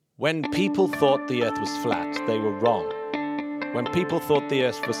When people thought the Earth was flat, they were wrong. When people thought the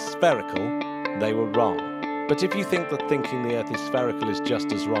Earth was spherical, they were wrong. But if you think that thinking the Earth is spherical is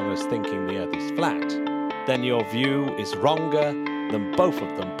just as wrong as thinking the Earth is flat, then your view is wronger than both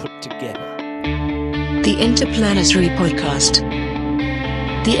of them put together. The Interplanetary Podcast.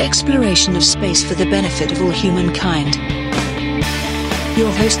 The exploration of space for the benefit of all humankind.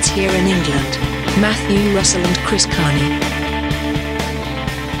 Your hosts here in England, Matthew Russell and Chris Carney.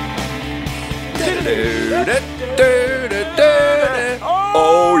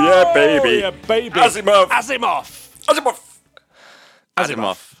 Oh yeah, baby! Yeah, baby! Asimov!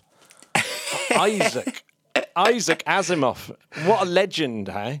 Isaac Asimov. What a legend,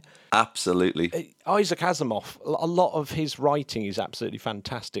 hey? Absolutely. Isaac Asimov. A lot of his writing is absolutely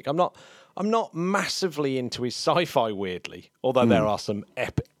fantastic. I'm not massively into his sci-fi, weirdly, although there are some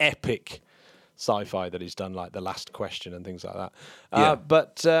epic sci-fi that he's done, like The Last Question and things like that.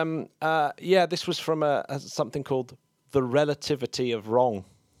 But this was from something called The Relativity of Wrong.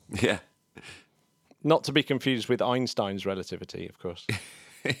 Yeah. Not to be confused with Einstein's relativity, of course.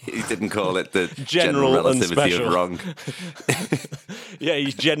 He didn't call it the General relativity and of wrong. Yeah,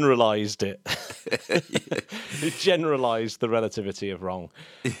 he generalised it. He generalised the relativity of wrong.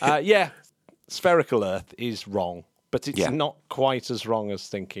 Spherical Earth is wrong, but it's not quite as wrong as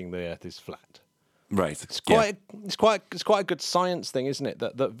thinking the Earth is flat. Right. It's quite a good science thing, isn't it?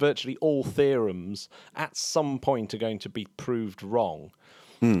 That virtually all theorems at some point are going to be proved wrong.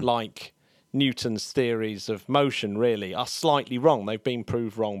 Like Newton's theories of motion really are slightly wrong. They've been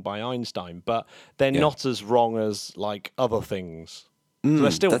proved wrong by Einstein, but they're not as wrong as like other things. So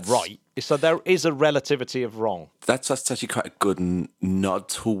they're still right. So there is a relativity of wrong. That's actually quite a good nod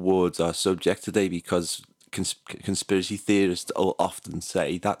towards our subject today, because conspiracy theorists will often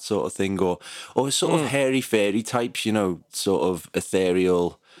say that sort of thing, or sort of hairy-fairy types, sort of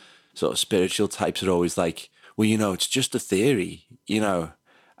ethereal, sort of spiritual types are always like, well, it's just a theory, and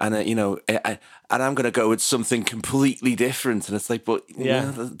I'm going to go with something completely different, and it's like, but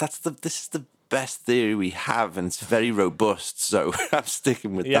this is the best theory we have, and it's very robust, so I'm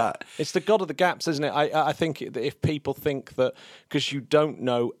sticking with that. It's the God of the gaps, isn't it? I think that if people think that because you don't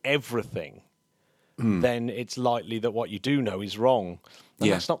know everything, then it's likely that what you do know is wrong.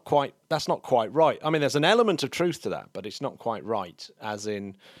 And that's not quite right. I mean, there's an element of truth to that, but it's not quite right, as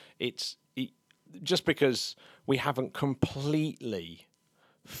in just because we haven't completely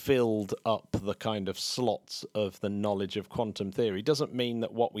filled up the kind of slots of the knowledge of quantum theory doesn't mean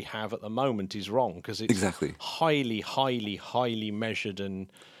that what we have at the moment is wrong, because it's highly, highly, highly measured and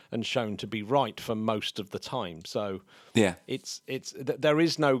shown to be right for most of the time. So it's there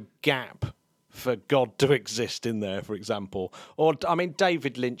is no gap for God to exist in there, for example. Or, I mean,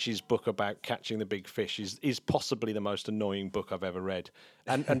 David Lynch's book about catching the big fish is possibly the most annoying book I've ever read.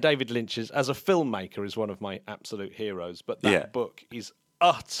 And David Lynch, as a filmmaker, is one of my absolute heroes. But that book is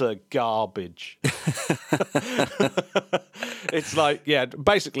utter garbage. It's like,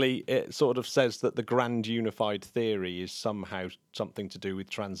 basically it sort of says that the grand unified theory is somehow something to do with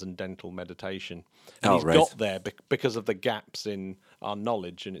transcendental meditation. And he's got there because of the gaps in our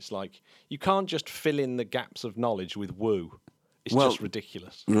knowledge. And it's like, you can't just fill in the gaps of knowledge with woo. It's just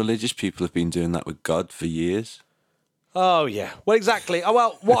ridiculous. Religious people have been doing that with God for years. Oh, yeah. Well, exactly.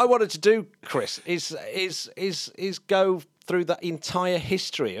 Well, what I wanted to do, Chris, is go through the entire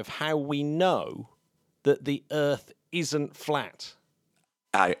history of how we know that the Earth isn't flat.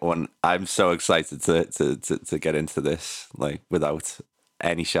 I'm so excited to get into this, like, without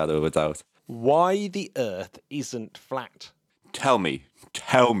any shadow of a doubt. Why the Earth isn't flat? Tell me.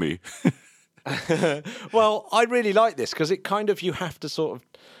 Well, I really like this because it kind of, you have to sort of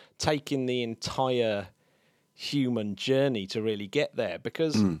take in the entire human journey to really get there,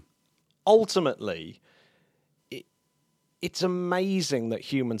 because ultimately it's amazing that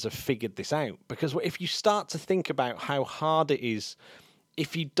humans have figured this out, because if you start to think about how hard it is,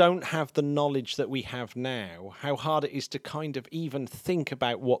 if you don't have the knowledge that we have now, how hard it is to kind of even think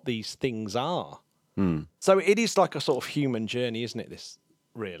about what these things are. So it is like a sort of human journey, isn't it, this,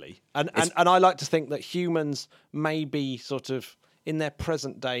 really? And I like to think that humans maybe sort of in their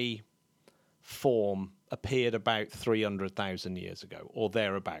present day form appeared about 300,000 years ago, or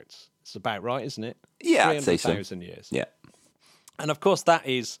thereabouts. It's about right, isn't it? Yeah, I'd say so. 300,000 years. Yeah. And of course, that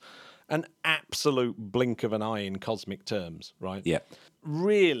is an absolute blink of an eye in cosmic terms, right? Yeah.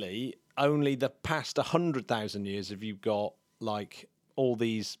 Really, only the past 100,000 years have you got like all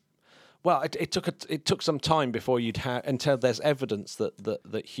these. Well, it took some time before you'd have, until there's evidence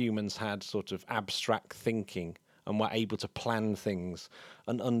that humans had sort of abstract thinking and were able to plan things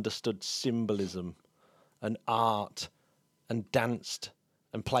and understood symbolism and art and danced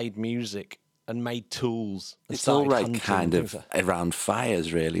and played music and made tools. And It's all right, hunting kind and of things around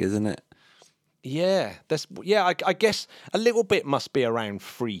fires, really, isn't it? Yeah, I guess a little bit must be around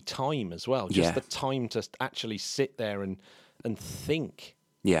free time as well. Just the time to actually sit there and think.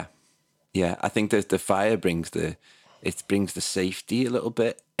 Yeah, yeah. I think that the fire brings the safety a little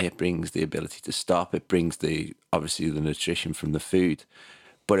bit. It brings the ability to stop. It brings obviously the nutrition from the food,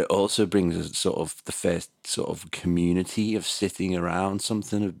 but it also brings us sort of the first sort of community of sitting around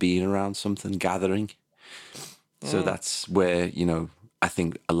something, of being around something, gathering. So that's where, you know, I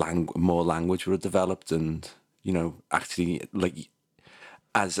think more language would have developed, and, you know, actually, like,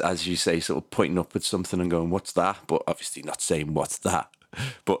 as you say, sort of pointing up at something and going, "What's that?" But obviously not saying "What's that,"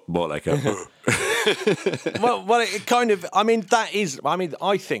 but more like a. well, it kind of. I mean, that is. I mean,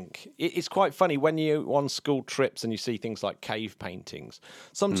 I think it's quite funny when you on school trips and you see things like cave paintings.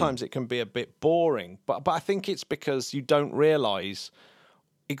 Sometimes it can be a bit boring, but I think it's because you don't realise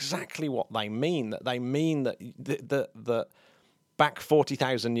exactly what they mean. That they mean that back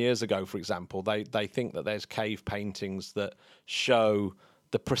 40,000 years ago, for example, they think that there's cave paintings that show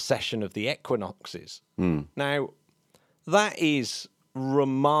the precession of the equinoxes. Now, that is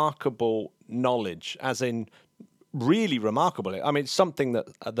remarkable knowledge, as in really remarkable. I mean, it's something that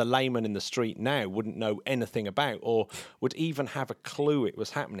the layman in the street now wouldn't know anything about, or would even have a clue it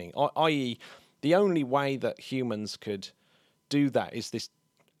was happening. I.e., the only way that humans could do that is this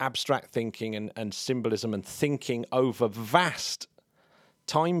abstract thinking and symbolism and thinking over vast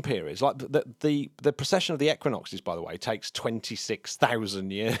time periods. Like the precession of the equinoxes, by the way, takes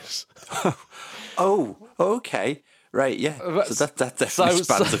 26,000 years. Oh, okay. Right, yeah. So that definitely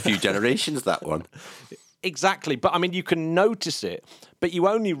spans a few generations, that one. Exactly. But I mean, you can notice it, but you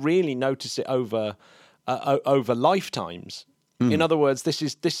only really notice it over lifetimes. In other words, this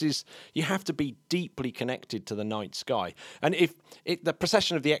is you have to be deeply connected to the night sky. And if the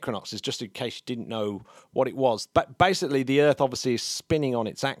precession of the equinoxes, just in case you didn't know what it was, but basically the Earth obviously is spinning on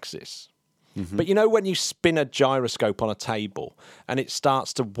its axis. But you know when you spin a gyroscope on a table and it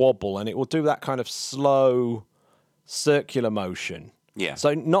starts to wobble, and it will do that kind of slow circular motion. Yeah.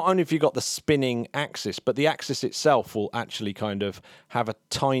 So not only have you got the spinning axis, but the axis itself will actually kind of have a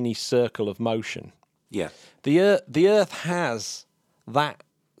tiny circle of motion. Yeah. The Earth has that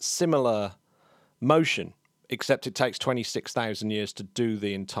similar motion, except it takes 26,000 years to do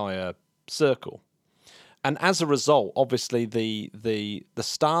the entire circle. And as a result, obviously, the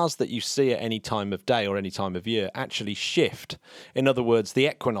stars that you see at any time of day or any time of year actually shift. In other words, the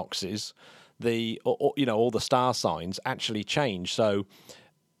equinoxes, all the star signs actually change. So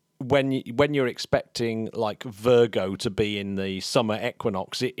when you're expecting like Virgo to be in the summer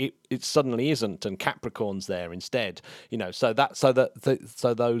equinox, it suddenly isn't, and Capricorn's there instead. You know, so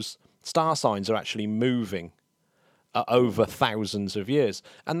those star signs are actually moving over thousands of years,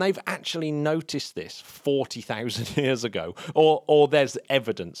 and they've actually noticed this 40,000 years ago, or there's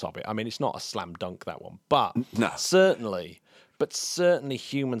evidence of it. I mean, it's not a slam dunk, that one, but certainly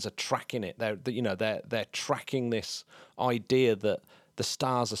humans are tracking it. They're tracking this idea that the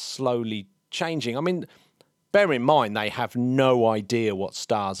stars are slowly changing. I mean, bear in mind, they have no idea what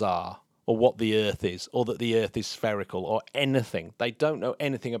stars are, or what the Earth is, or that the Earth is spherical, or anything. They don't know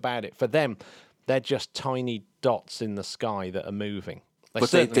anything about it. For them, they're just tiny dots in the sky that are moving.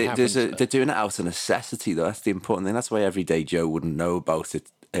 They're doing it out of necessity, though. That's the important thing. That's why Everyday Joe wouldn't know about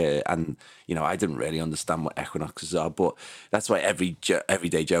it. And, you know, I didn't really understand what equinoxes are, but that's why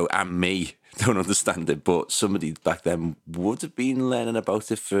Everyday Joe and me don't understand it. But somebody back then would have been learning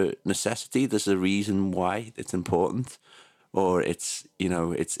about it for necessity. There's a reason why it's important, or it's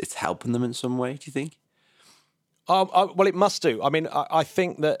helping them in some way. Do you think? Well, it must do. I mean, I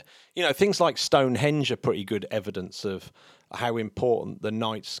think that, you know, things like Stonehenge are pretty good evidence of how important the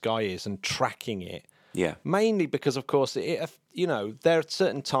night sky is and tracking it. Yeah. Mainly because, of course, there are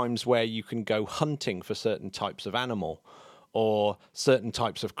certain times where you can go hunting for certain types of animal, or certain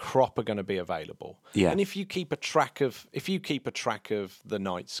types of crop are going to be available. Yeah. And if you keep a track of the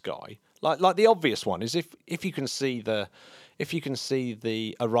night sky, like the obvious one is if you can see the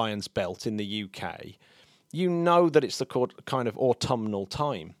Orion's belt in the UK, you know that it's the kind of autumnal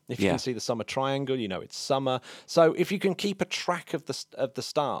time. If you can see the summer triangle, you know it's summer. So if you can keep a track of the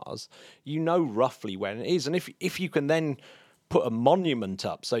stars, you know roughly when it is. And if you can then put a monument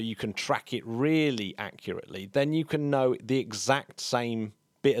up so you can track it really accurately, then you can know the exact same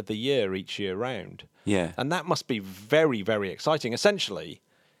bit of the year each year round. Yeah. And that must be very, very exciting. Essentially,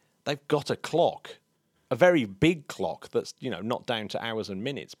 they've got a clock, a very big clock that's, you know, not down to hours and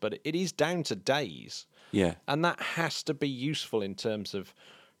minutes, but it is down to days. Yeah. And that has to be useful in terms of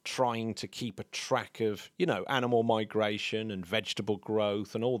trying to keep a track of, animal migration and vegetable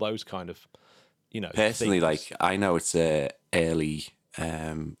growth and all those kind of, Personally, things. I know it's early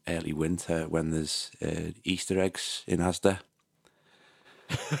winter when there's Easter eggs in Asda.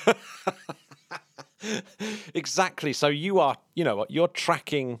 Exactly. So you're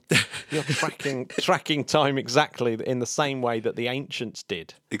tracking time exactly in the same way that the ancients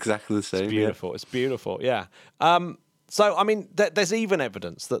did. Exactly the same. It's beautiful. Yeah. It's beautiful. Yeah. So I mean, there's even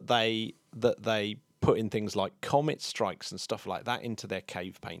evidence that they put in things like comet strikes and stuff like that into their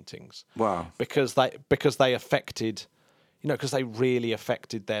cave paintings. Wow. Because they affected, because they really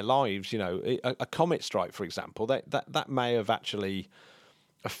affected their lives. A comet strike, for example, that may have actually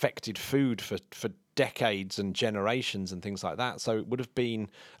affected food for decades and generations and things like that. So it would have been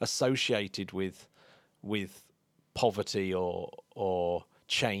associated with poverty or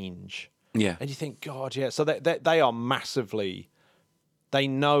change. Yeah. And you think, God, yeah. So they are massively. They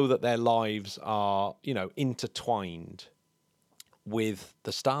know that their lives are, intertwined with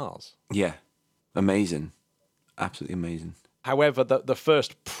the stars. Yeah. Amazing. Absolutely amazing. However, the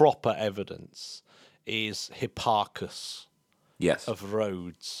first proper evidence is Hipparchus. Yes. Of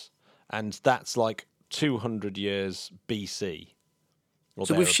Rhodes, and that's like 200 years BC.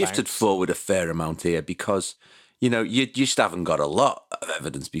 So we've shifted forward a fair amount here because, you just haven't got a lot of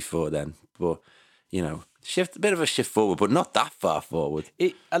evidence before then. But, a bit of a shift forward, but not that far forward.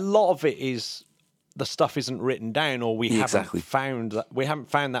 A lot of it is the stuff isn't written down, or we haven't found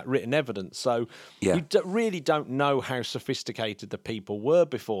that written evidence. So we really don't know how sophisticated the people were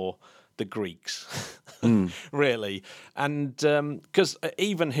before the Greeks, really. And because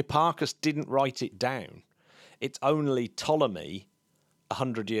even Hipparchus didn't write it down. It's only Ptolemy,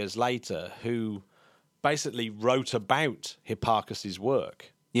 100 years later, who basically wrote about Hipparchus's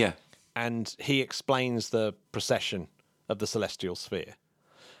work. Yeah. And he explains the precession of the celestial sphere.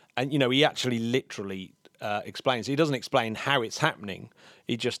 And, he actually literally explains. He doesn't explain how it's happening.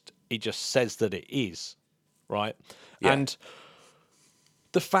 He just says that it is, right? Yeah. And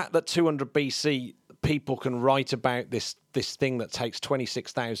the fact that 200 BC people can write about this thing that takes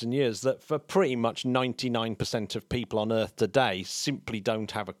 26,000 years, that for pretty much 99% of people on Earth today simply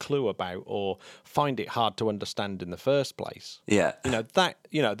don't have a clue about or find it hard to understand in the first place. Yeah.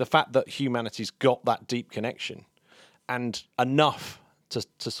 The fact that humanity's got that deep connection and enough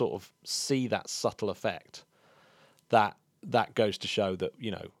to sort of see that subtle effect, that goes to show that,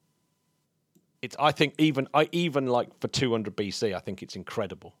 I think even like for 200 BC, I think it's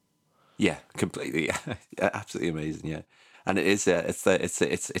incredible. Yeah, completely. Yeah. Absolutely amazing. Yeah, and it is. It's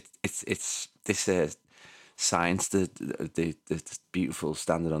this science, the beautiful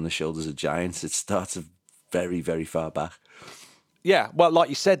standing on the shoulders of giants. It starts very, very far back. Yeah, well, like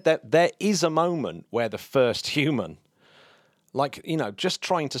you said, there is a moment where the first human, just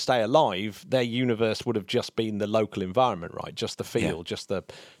trying to stay alive, their universe would have just been the local environment, right? Just the field, just the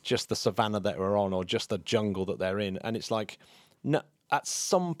savannah that we're on, or just the jungle that they're in. And it's like, no, at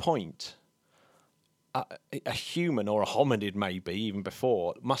some point, a human or a hominid, maybe even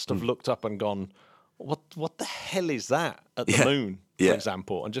before, must have looked up and gone, "What the hell is that at the moon?" For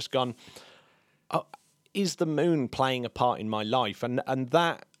example, and just gone, "Oh, is the moon playing a part in my life?" And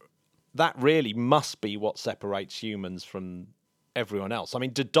that really must be what separates humans from everyone else. I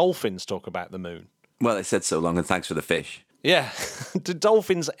mean, do dolphins talk about the moon? Well, they said so long, and thanks for the fish. Yeah. Do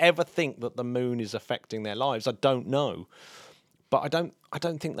dolphins ever think that the moon is affecting their lives? I don't know, but I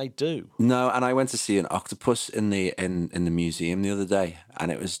don't think they do. No, and I went to see an octopus in the museum the other day,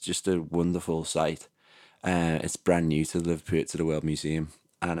 and it was just a wonderful sight. It's brand new to the World Museum,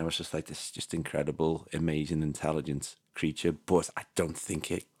 and I was just like, this is just incredible, amazing, intelligent creature. But I don't think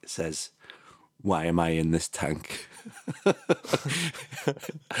it says, "Why am I in this tank?"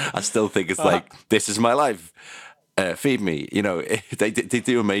 I still think it's like, this is my life. Feed me. They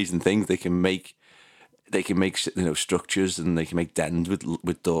do amazing things. They can make structures, and they can make dens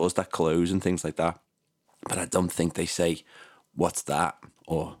with doors that close and things like that. But I don't think they say, "What's that?"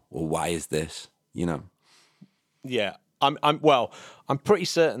 or "Why is this?" Yeah. I'm pretty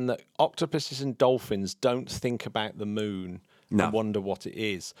certain that octopuses and dolphins don't think about the moon and wonder what it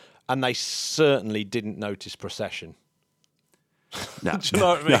is. And they certainly didn't notice precession. No, do you know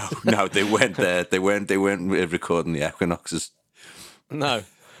what I mean? No, they weren't there. They weren't recording the equinoxes. No.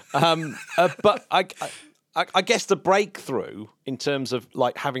 But I guess the breakthrough in terms of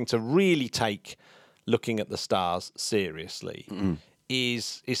like having to really take looking at the stars seriously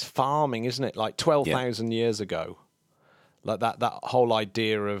is farming, isn't it? Like 12,000 years ago, like that whole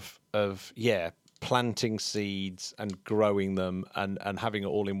idea of planting seeds and growing them and having it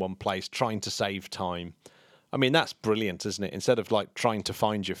all in one place, trying to save time. I mean, that's brilliant, isn't it? Instead of like trying to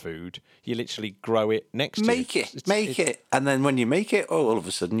find your food, you literally grow it next to you. Make it. And then when you make it, all of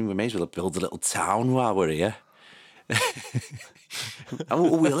a sudden, we may as well build a little town while we're here.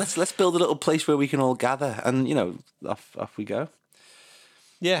 Let's build a little place where we can all gather, and off we go.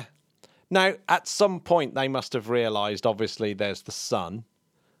 Yeah. Now, at some point, they must have realised. Obviously, there's the sun.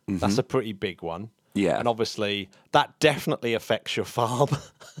 Mm-hmm. That's a pretty big one. Yeah. And obviously, that definitely affects your farm.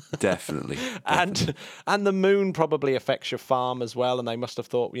 Definitely. And the moon probably affects your farm as well. And they must have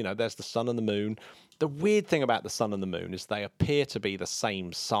thought, there's the sun and the moon. The weird thing about the sun and the moon is they appear to be the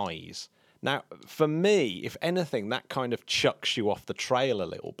same size. Now, for me, if anything, that kind of chucks you off the trail a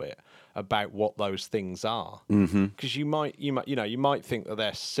little bit about what those things are, because you might think that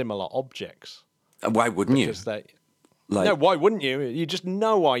they're similar objects. And why wouldn't you? No, why wouldn't you? You just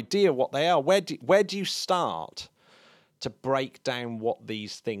no idea what they are. Where do you start to break down what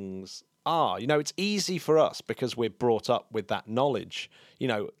these things are? It's easy for us because we're brought up with that knowledge.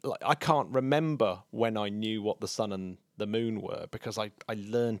 I can't remember when I knew what the sun and the moon were because I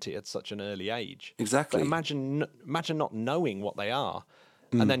learnt it at such an early age. Exactly. But imagine not knowing what they are.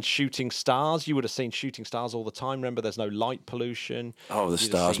 And then shooting stars. You would have seen shooting stars all the time. Remember, there's no light pollution. Oh, the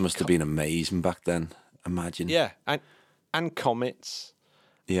stars must have been amazing back then. Imagine. Yeah, and comets.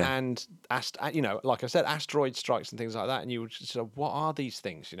 Yeah. And like I said, asteroid strikes and things like that. And you would just say, what are these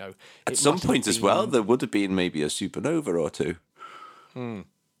things? At some point as well, there would have been maybe a supernova or two.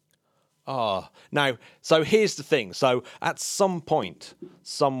 Now, so here's the thing. So at some point,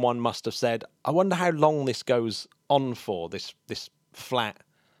 someone must have said, I wonder how long this goes on for, this flat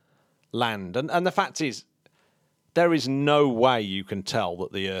land. And the fact is, there is no way you can tell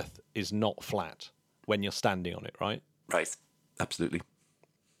that the Earth is not flat when you're standing on it, right? Right. Absolutely.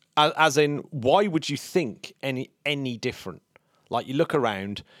 As in, why would you think any different? Like, you look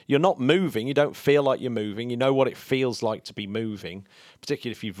around, you're not moving, you don't feel like you're moving, you know what it feels like to be moving,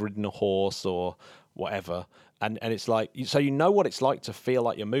 particularly if you've ridden a horse or whatever, and it's like, so you know what it's like to feel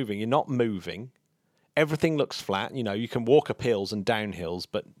like you're moving, you're not moving, everything looks flat, you can walk up hills and down hills,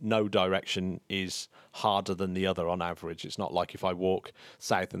 but no direction is harder than the other on average. It's not like if I walk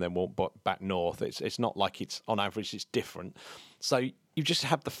south and then walk back north, it's not like it's, on average, it's different. So you just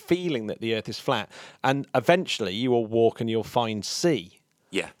have the feeling that the Earth is flat, and eventually you will walk and you'll find sea.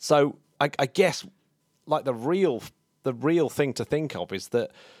 Yeah. So I guess, like, the real thing to think of is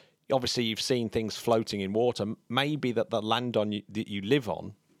that obviously you've seen things floating in water. Maybe that the land that you live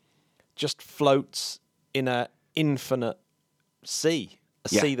on just floats in an infinite sea,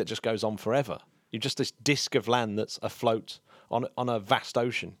 sea that just goes on forever. You're just this disc of land that's afloat on a vast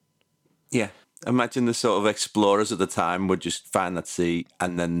ocean. Yeah. Imagine the sort of explorers at the time would just find that sea,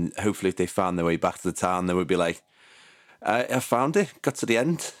 and then hopefully if they found their way back to the town, they would be like, I found it, got to the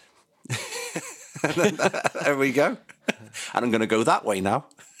end. And then, there we go. And I'm going to go that way now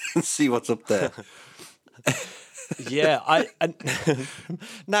and see what's up there. Yeah.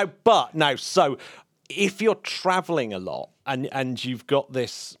 So if you're traveling a lot and you've got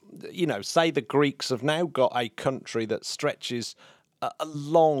this, say the Greeks have now got a country that stretches a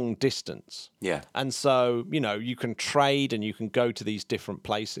long distance. Yeah. And so, you can trade and you can go to these different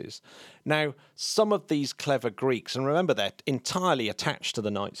places. Now, some of these clever Greeks, and remember, they're entirely attached to the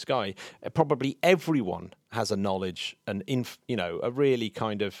night sky. Probably everyone has a knowledge and, a really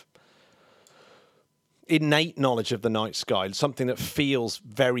kind of innate knowledge of the night sky, something that feels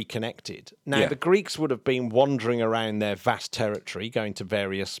very connected. Now, the Greeks would have been wandering around their vast territory, going to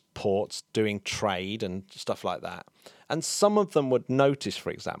various ports, doing trade and stuff like that. And some of them would notice, for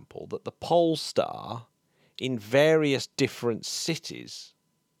example, that the pole star in various different cities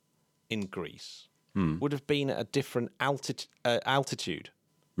in Greece would have been at a different altitude.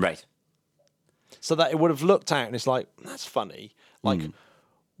 Right. So that it would have looked out and it's like, that's funny. Like,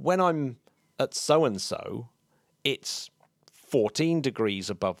 when I'm at so-and-so, it's 14 degrees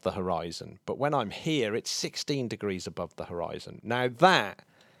above the horizon. But when I'm here, it's 16 degrees above the horizon. Now, that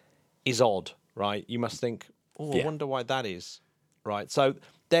is odd, right? You must think, I wonder why that is, right? So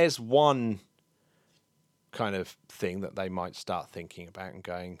there's one kind of thing that they might start thinking about and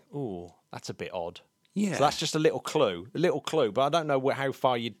going, that's a bit odd. Yeah. So that's just a little clue, but I don't know how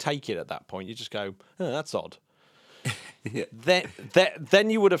far you'd take it at that point. You just go, that's odd. Yeah. Then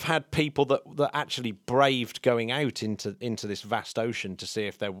you would have had people that actually braved going out into this vast ocean to see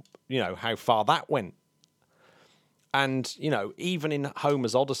if they're, how far that went. And, even in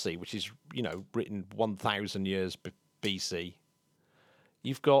Homer's Odyssey, which is, written 1,000 years BC,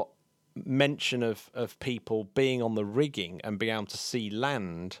 you've got mention of people being on the rigging and being able to see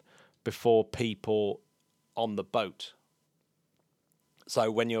land before people on the boat.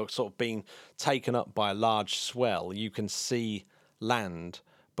 So when you're sort of being taken up by a large swell, you can see land,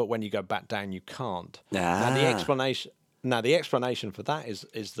 but when you go back down, you can't. Now the explanation for that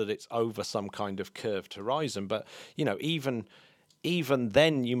is that it's over some kind of curved horizon. But even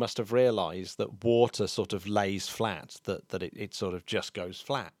then, you must have realised that water sort of lays flat, that it sort of just goes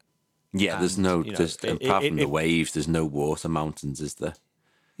flat. Yeah, there's no, apart from the waves, there's no water mountains, is there?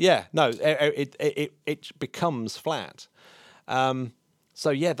 Yeah, no, it becomes flat. So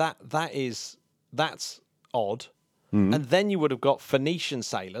yeah, that's odd. Mm-hmm. And then you would have got Phoenician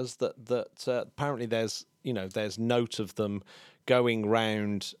sailors that apparently there's note of them going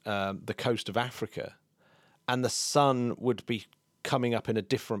round the coast of Africa, and the sun would be coming up in a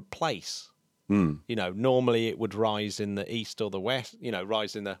different place. Mm. Normally it would rise in the east or the west.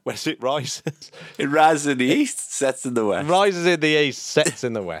 Rise in the west. It rises. It rises in the east, sets in the west. Rises in the east, sets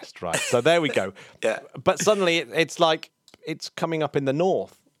in the west. Right. So there we go. Yeah. But suddenly it's like it's coming up in the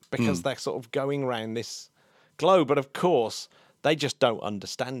north because they're sort of going around this globe. But of course, they just don't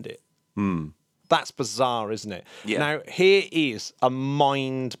understand it. Mm. That's bizarre, isn't it? Yeah. Now here is a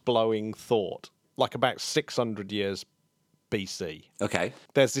mind-blowing thought, like about 600 years BC. Okay.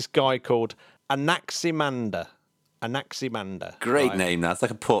 There's this guy called Anaximander. Great right? name. That's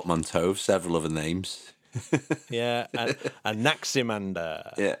like a portmanteau of several other names. Yeah,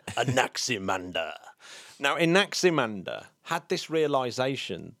 Anaximander. Yeah. Anaximander. Now, Anaximander had this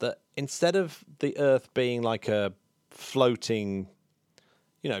realization that instead of the Earth being like a floating,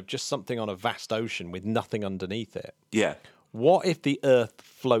 just something on a vast ocean with nothing underneath it. Yeah. What if the Earth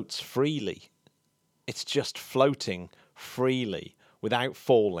floats freely? It's just floating freely without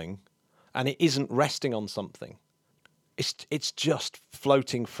falling, and it isn't resting on something. It's just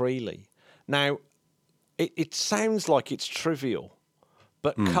floating freely. Now, it sounds like it's trivial,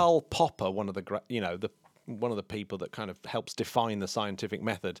 but Karl Popper, one of the people that kind of helps define the scientific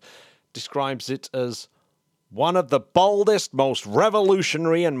method, describes it as one of the boldest, most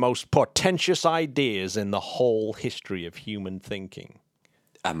revolutionary, and most portentous ideas in the whole history of human thinking.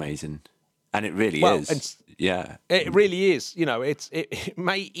 Amazing. And it really is. Yeah. It really is. It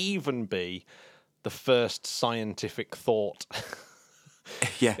may even be the first scientific thought.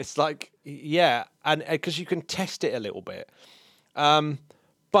 Yeah. It's like, yeah, and because you can test it a little bit.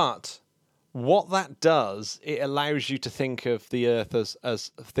 But what that does, it allows you to think of the Earth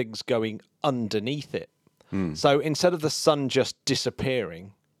as things going underneath it. So instead of the sun just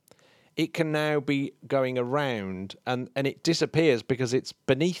disappearing, it can now be going around, and it disappears because it's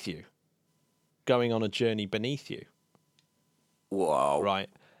beneath you, going on a journey beneath you. Wow. Right.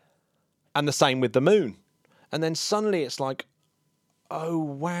 And the same with the moon. And then suddenly it's like, oh,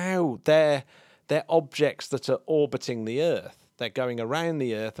 wow, they're objects that are orbiting the Earth. They're going around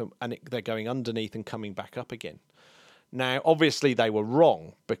the Earth and they're going underneath and coming back up again. Now, obviously, they were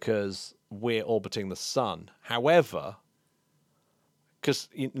wrong because we're orbiting the sun. However, because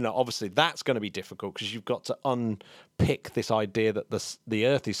obviously that's going to be difficult because you've got to unpick this idea that the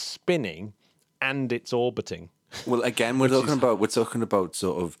Earth is spinning and it's orbiting. Well, again, we're talking about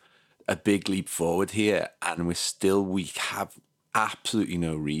sort of a big leap forward here, and we have absolutely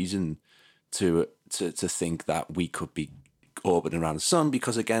no reason to think that we could be orbiting around the sun,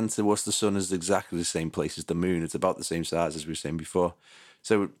 because again, to us the sun is exactly the same place as the moon. It's about the same size as we were saying before.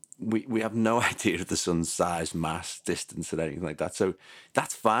 So we have no idea of the sun's size, mass, distance, and anything like that. So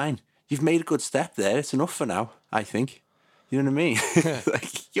that's fine. You've made a good step there. It's enough for now, I think. You know what I mean?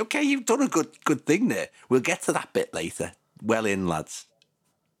 Okay, you've done a good thing there. We'll get to that bit later. Well in, lads.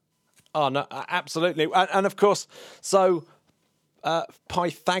 Oh, no, absolutely. And of course, so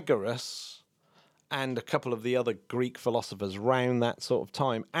Pythagoras and a couple of the other Greek philosophers around that sort of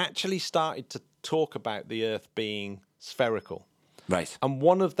time actually started to talk about the Earth being spherical. Right. And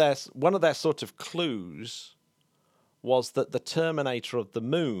one of their sort of clues was that the terminator of the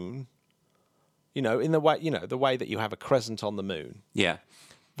moon, in the way that you have a crescent on the moon. Yeah.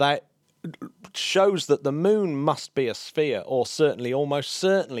 That shows that the moon must be a sphere, or almost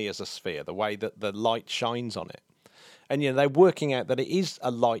certainly is a sphere, the way that the light shines on it. And they're working out that it is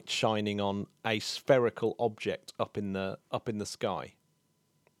a light shining on a spherical object up in the sky.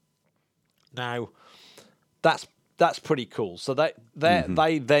 Now, that's pretty cool. So they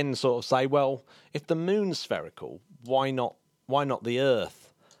then sort of say, well, if the moon's spherical, why not the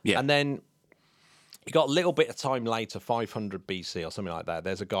Earth? Yeah. And then you got a little bit of time later, 500 BC or something like that.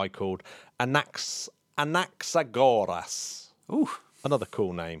 There's a guy called Anaxagoras. Ooh, another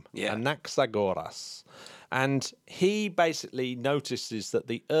cool name. Yeah. Anaxagoras. And he basically notices that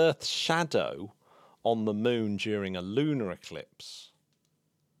the Earth's shadow on the moon during a lunar eclipse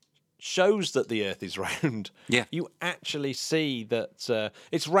shows that the Earth is round. Yeah. You actually see that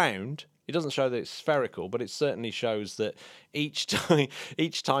it's round. It doesn't show that it's spherical, but it certainly shows that each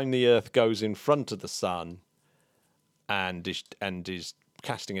time the Earth goes in front of the sun and is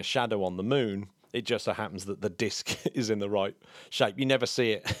casting a shadow on the moon, it just so happens that the disc is in the right shape. You never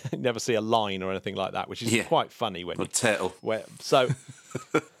see it, you never see a line or anything like that, which is quite funny when turtle.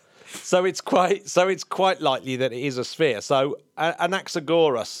 So it's quite likely that it is a sphere. So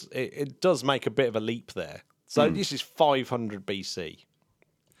Anaxagoras, it does make a bit of a leap there. So this is 500 BC.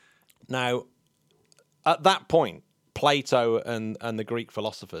 Now, at that point, Plato and the Greek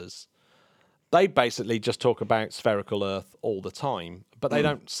philosophers, they basically just talk about spherical Earth all the time, but they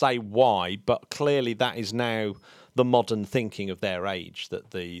don't say why. But clearly, that is now the modern thinking of their age,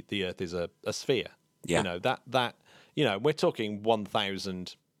 that the Earth is a sphere. Yeah. You know that we're talking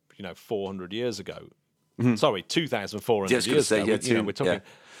 1,400 years ago. Sorry, 2,400 years ago. We're talking. Yeah.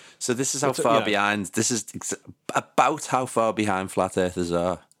 So this is how far behind. This is about how far behind flat earthers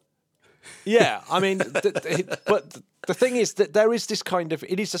are. Yeah, I mean, but the thing is that there is this kind of,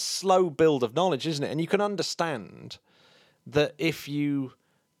 it is a slow build of knowledge, isn't it? And you can understand that if you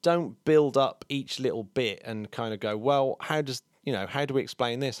don't build up each little bit and kind of go, well, how do we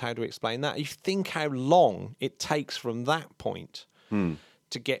explain this? How do we explain that? You think how long it takes from that point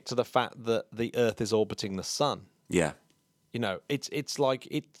to get to the fact that the Earth is orbiting the sun. Yeah. It's like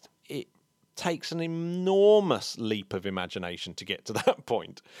it takes an enormous leap of imagination to get to that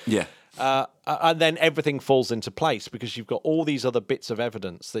point. Yeah. And then everything falls into place because you've got all these other bits of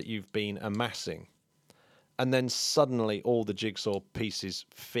evidence that you've been amassing. And then suddenly all the jigsaw pieces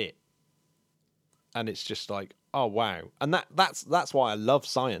fit. And it's just like, oh, wow. And that's why I love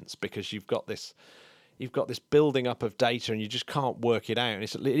science, because you've got this building up of data and you just can't work it out. And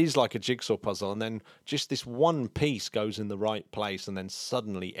it is like a jigsaw puzzle. And then just this one piece goes in the right place and then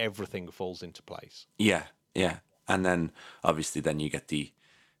suddenly everything falls into place. Yeah, yeah. And then obviously then you get the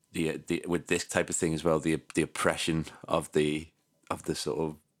with this type of thing as well, the oppression of the sort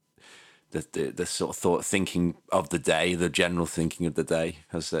of the sort of thought thinking of the day, the general thinking of the day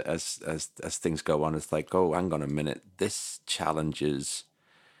as things go on. It's like, oh, hang on a minute, this challenges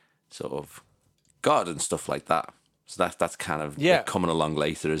sort of God and stuff like that. So that's kind of coming along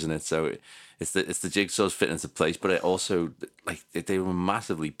later, isn't it? So it's the jigsaws fit into place, but it also, like, they were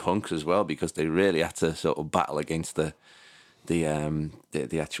massively punks as well, because they really had to sort of battle against the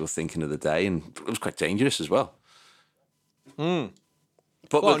actual thinking of the day, and it was quite dangerous as well.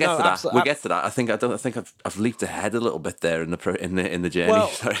 But we'll get to that. We'll get to that. I think I've leaped ahead a little bit there in the journey. Well,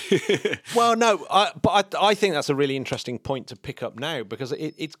 well, no, but I think that's a really interesting point to pick up now, because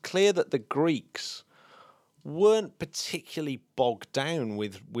it's clear that the Greeks weren't particularly bogged down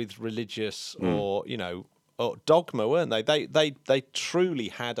with religious or dogma, weren't they? They truly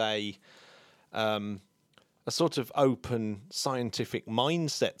had a sort of open scientific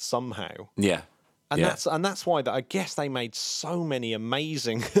mindset somehow. Yeah. And that's why I guess they made so many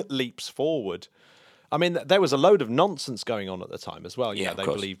amazing leaps forward. I mean, there was a load of nonsense going on at the time as well. They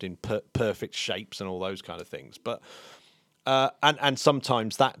believed in perfect shapes and all those kind of things. But and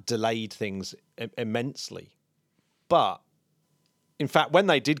sometimes that delayed things immensely. But in fact, when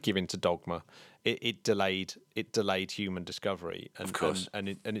they did give into dogma, it delayed human discovery. And, of course.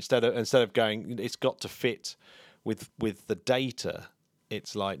 And instead of going, it's got to fit with the data.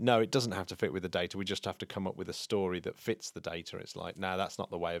 It's like, no, it doesn't have to fit with the data. We just have to come up with a story that fits the data. It's like, no, that's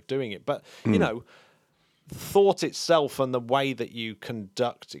not the way of doing it. But, thought itself and the way that you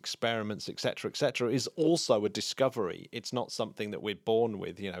conduct experiments, et cetera, is also a discovery. It's not something that we're born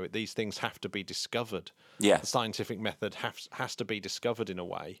with. These things have to be discovered. Yeah. The scientific method has to be discovered in a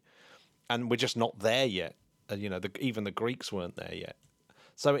way. And we're just not there yet. Even the Greeks weren't there yet.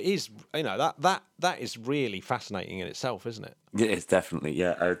 So it is, that is really fascinating in itself, isn't it? Yeah, it's definitely,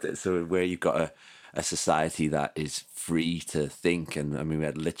 yeah. So where you've got a society that is free to think, and I mean, we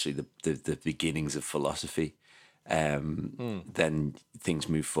had literally the beginnings of philosophy, then things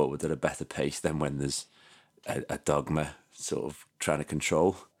move forward at a better pace than when there's a dogma sort of trying to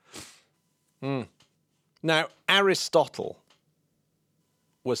control. Now, Aristotle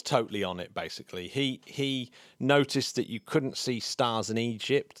was totally on it, basically. He noticed that you couldn't see stars in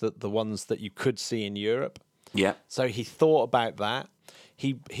Egypt, that the ones that you could see in Europe. Yeah. So he thought about that.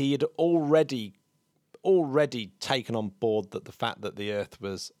 He had already taken on board that the fact that the Earth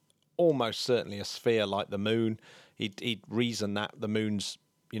was almost certainly a sphere like the moon. He'd reasoned that the moon's,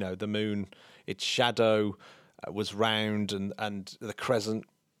 the moon, its shadow was round, and the crescent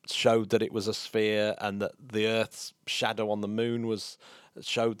showed that it was a sphere, and that the Earth's shadow on the moon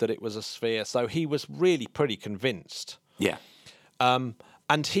showed that it was a sphere. So he was really pretty convinced. Yeah. And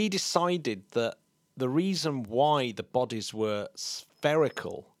And he decided that the reason why the bodies were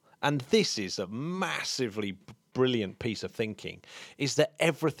spherical, and this is a massively brilliant piece of thinking, is that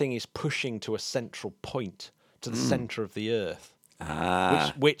everything is pushing to a central point, to the center of the Earth.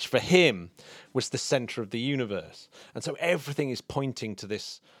 Which for him was the center of the universe. And so everything is pointing to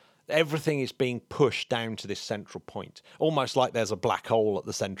this, everything is being pushed down to this central point, almost like there's a black hole at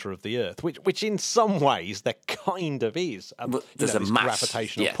the center of the Earth, which in some ways there kind of is. There's a mass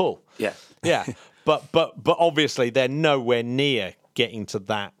gravitational pull. Yeah. Yeah. But obviously they're nowhere near getting to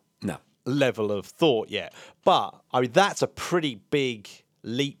that level of thought yet. But I mean, that's a pretty big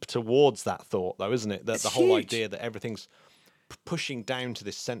leap towards that thought, though, isn't it? That the whole idea that everything's pushing down to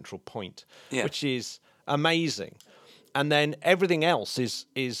this central point, which is amazing. And then everything else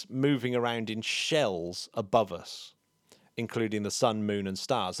is moving around in shells above us, including the sun, moon, and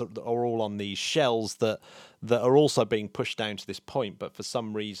stars that are all on these shells that are also being pushed down to this point, but for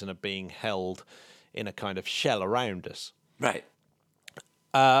some reason are being held in a kind of shell around us. Right.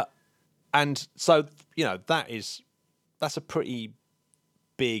 And so, that's a pretty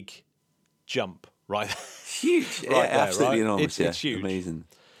big jump, right? Huge. Right there, absolutely right? enormous. It's huge. Amazing.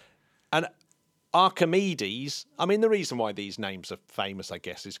 And Archimedes, I mean, the reason why these names are famous, I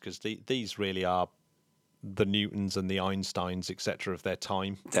guess, is because these really are the Newtons and the Einsteins, etc., of their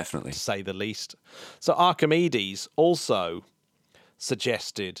time. Definitely. To say the least. So Archimedes also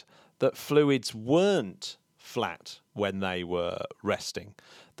suggested that fluids weren't flat when they were resting,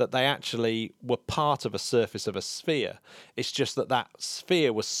 that they actually were part of a surface of a sphere. It's just that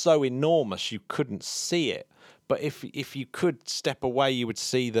sphere was so enormous you couldn't see it. But if you could step away, you would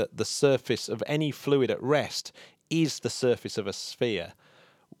see that the surface of any fluid at rest is the surface of a sphere,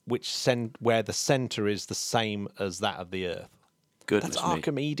 where the center is the same as that of the Earth. Goodness That's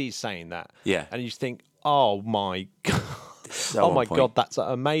Archimedes saying that. Yeah. And you think, oh my God. So oh my God, that's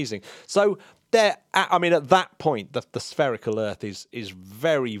amazing. So at that point, the spherical Earth is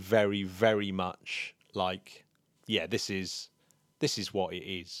very, very, very much like, this is what it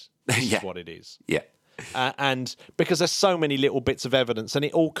is. This is what it is. Yeah. And because there's so many little bits of evidence, and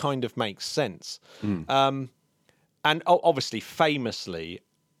it all kind of makes sense. And obviously, famously,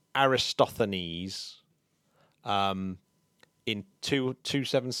 Aristophanes, in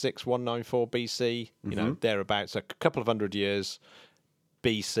 276, 194 BC, thereabouts, a couple of hundred years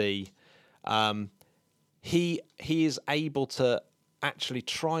BC, he is able to actually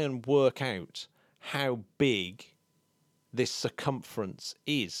try and work out how big this circumference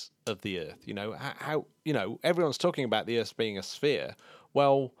is of the Earth. How everyone's talking about the Earth being a sphere.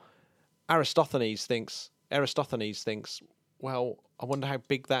 Well, Aristophanes thinks, well, I wonder how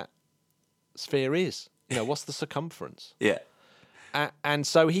big that sphere is. What's the circumference? Yeah. And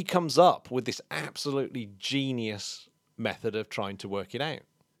so he comes up with this absolutely genius method of trying to work it out.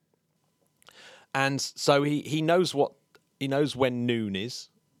 And so he knows when noon is.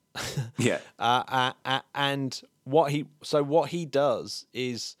 Yeah. And what he does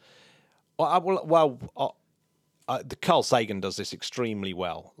is, the Carl Sagan does this extremely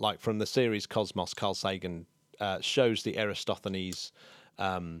well. Like from the series Cosmos, Carl Sagan shows the Aristophanes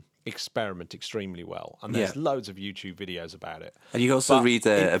experiment extremely well, and there's loads of YouTube videos about it. And you also read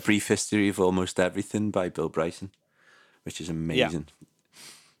A Brief History of Almost Everything by Bill Bryson, which is amazing.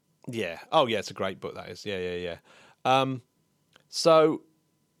 Yeah. Oh, yeah, it's a great book, that is. Yeah. So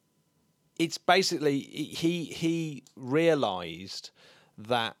it's basically he realised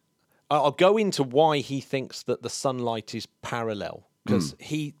that I'll go into why he thinks that the sunlight is parallel, because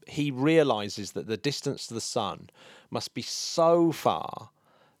he realises that the distance to the sun must be so far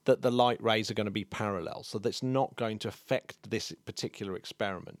that the light rays are going to be parallel, so that's not going to affect this particular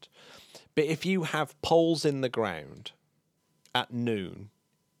experiment. But if you have poles in the ground at noon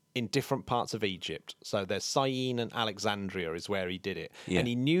in different parts of Egypt, so there's Syene and Alexandria is where he did it, and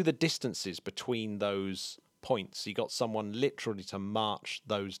he knew the distances between those points. He got someone literally to march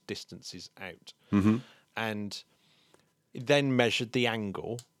those distances out, and then measured the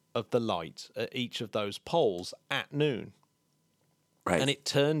angle of the light at each of those poles at noon. Right. And it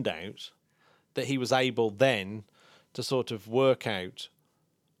turned out that he was able then to sort of work out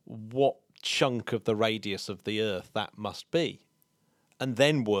what chunk of the radius of the Earth that must be, and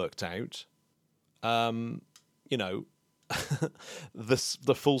then worked out, the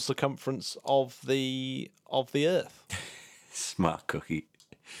full circumference of the Earth. Smart cookie.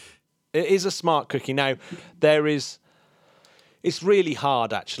 It is a smart cookie. Now, it's really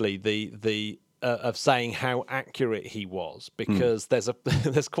hard actually the of saying how accurate he was, because there's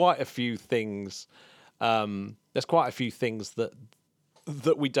quite a few things. There's quite a few things that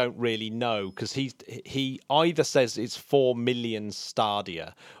that we don't really know, because he either says it's 4 million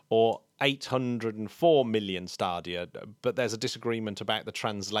stadia or 804 million stadia, but there's a disagreement about the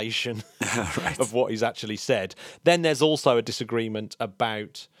translation of what he's actually said. Then there's also a disagreement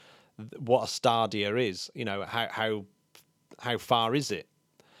about what a stadia is. You know, how far is it?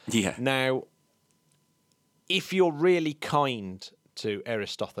 Yeah. Now, if you're really kind to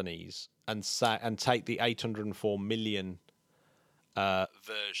Eratosthenes and take the 804 million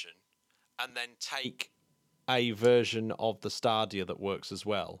version, and then take a version of the stadia that works as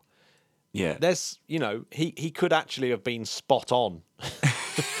well. Yeah. There's, you know, he could actually have been spot on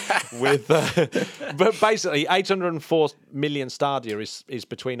with, but basically 804 million stadia is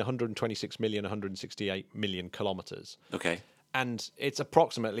between 126 million, 168 million kilometers. Okay. And it's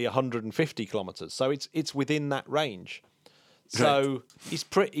approximately 150 kilometers. So it's within that range. So he's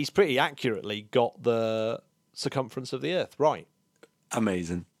pretty accurately got the circumference of the Earth right.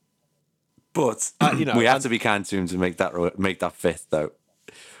 Amazing. But you know, we have to be kind to him to make that fit, though.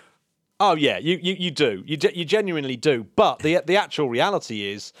 Oh yeah, you do. You genuinely do. But the actual reality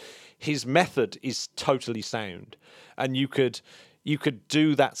is, his method is totally sound, and you could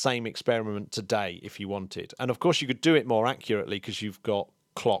do that same experiment today if you wanted. And of course, you could do it more accurately because you've got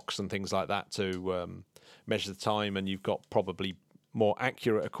clocks and things like that to measure the time, and you've got probably more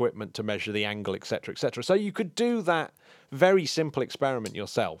accurate equipment to measure the angle, etc., etc. So you could do that very simple experiment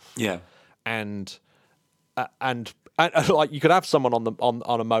yourself. Yeah. And like, you could have someone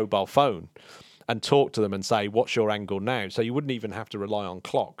on a mobile phone and talk to them and say, "What's your angle now?" So you wouldn't even have to rely on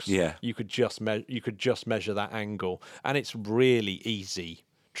clocks. Yeah. You could just measure that angle, and it's really easy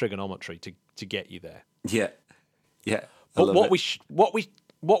trigonometry to get you there. Yeah. Yeah. But what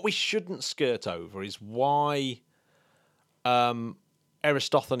we shouldn't skirt over is why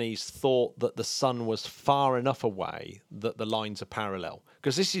Eratosthenes thought that the sun was far enough away that the lines are parallel.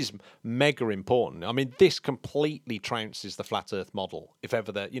 Because this is mega important. I mean, this completely trounces the flat Earth model. If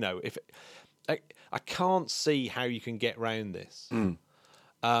ever there, you know, I can't see how you can get round this.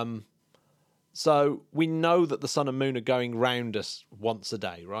 So we know that the sun and moon are going round us once a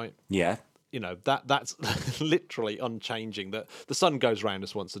day, right? Yeah. You know, that's literally unchanging. That the sun goes round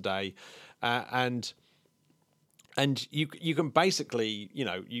us once a day, and you can basically, you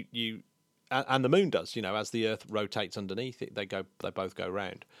know, you and the moon does, you know, as the Earth rotates underneath it, they both go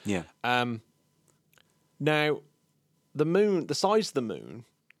round. Yeah. Now, the size of the moon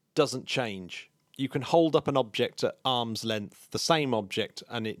doesn't change. You can hold up an object at arm's length, the same object,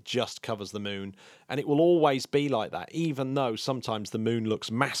 and it just covers the moon, and it will always be like that, even though sometimes the moon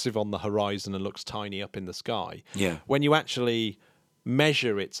looks massive on the horizon and looks tiny up in the sky. Yeah. When you actually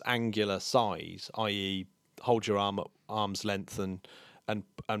measure its angular size, i.e., hold your arm at arm's length and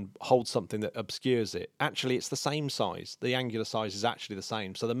hold something that obscures it, actually it's the same size. The angular size is actually the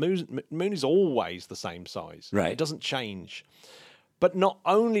same. So the moon is always the same size. Right. It doesn't change. But not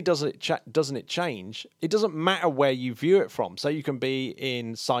only doesn't it change, it doesn't matter where you view it from. So you can be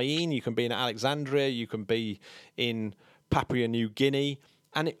in Syene, you can be in Alexandria, you can be in Papua New Guinea,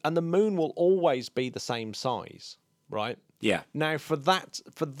 and the moon will always be the same size, right? Yeah. Now, for that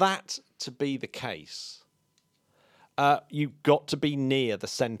to be the case, you've got to be near the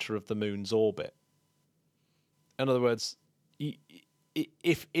centre of the moon's orbit. In other words,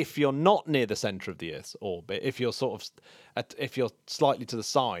 if you're not near the centre of the Earth's orbit, if you're slightly to the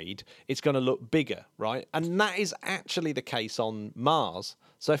side, it's going to look bigger, right? And that is actually the case on Mars.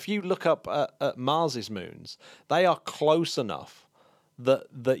 So if you look up at Mars's moons, they are close enough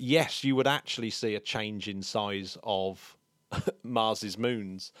that yes, you would actually see a change in size of Mars's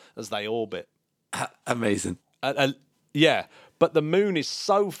moons as they orbit. Amazing. Yeah, but the moon is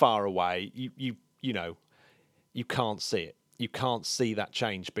so far away, you know, you can't see it. You can't see that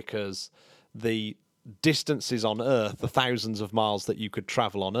change because the distances on Earth, the thousands of miles that you could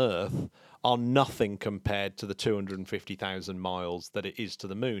travel on Earth, are nothing compared to the 250,000 miles that it is to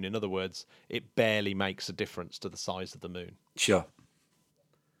the moon. In other words, it barely makes a difference to the size of the moon. Sure.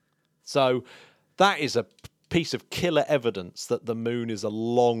 So that is a piece of killer evidence that the moon is a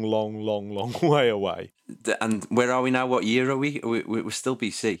long, long, long, long way away. And where are we now? What year are we? We're still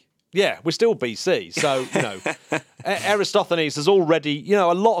BC. Yeah, we're still BC. So, you know, Eratosthenes has already, you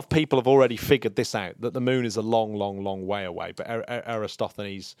know, a lot of people have already figured this out, that the moon is a long, long, long way away. But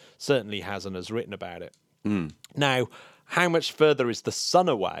Eratosthenes certainly has and has written about it. Now, how much further is the sun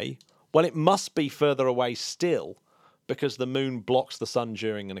away? Well, it must be further away still, because the moon blocks the sun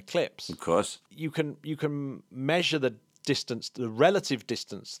during an eclipse. Of course. You can measure the distance, the relative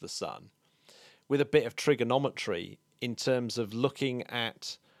distance to the sun, with a bit of trigonometry in terms of looking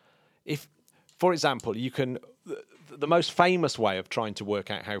at, if, for example, you can, the most famous way of trying to work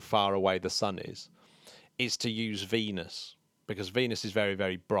out how far away the sun is to use Venus, because Venus is very,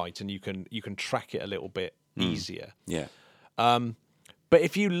 very bright, and you can track it a little bit easier. Yeah. But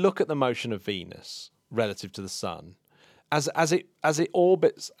if you look at the motion of Venus relative to the sun, as it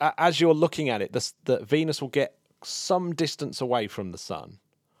orbits, as you're looking at it, the Venus will get some distance away from the sun,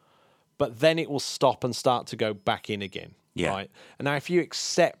 but then it will stop and start to go back in again. Yeah. Right. And now, if you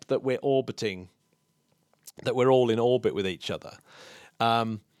accept that we're orbiting, that we're all in orbit with each other,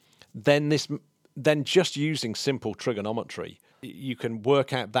 then just using simple trigonometry, you can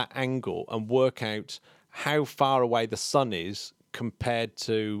work out that angle and work out how far away the sun is compared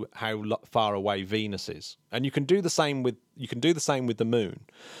to how far away Venus is. And you can do the same with the moon.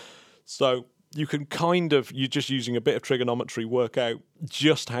 So you can you're just using a bit of trigonometry, work out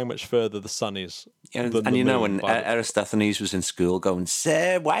just how much further the sun is. And you know, when Eratosthenes was in school going,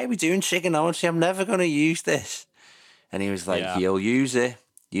 "Sir, why are we doing trigonometry? I'm never going to use this." And he was like, "You'll use it.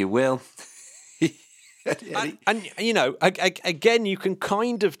 You will." And you know, again, you can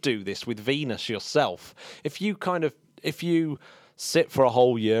kind of do this with Venus yourself. If you sit for a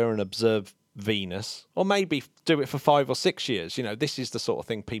whole year and observe Venus, or maybe do it for 5 or 6 years, you know, this is the sort of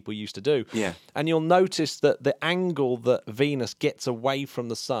thing people used to do. Yeah. And you'll notice that the angle that Venus gets away from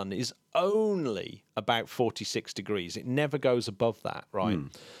the sun is only about 46 degrees. It never goes above that, right?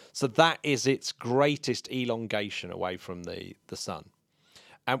 So that is its greatest elongation away from the sun.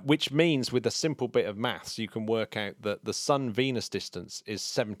 And which means, with a simple bit of maths, you can work out that the Sun-Venus distance is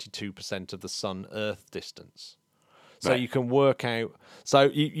 72% of the Sun-Earth distance. So you can work out. So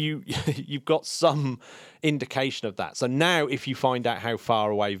you've got some indication of that. So now, if you find out how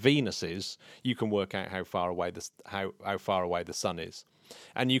far away Venus is, you can work out how far away the sun is,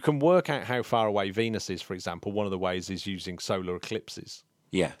 and you can work out how far away Venus is. For example, one of the ways is using solar eclipses.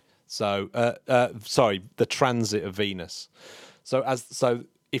 Yeah. So, the transit of Venus. So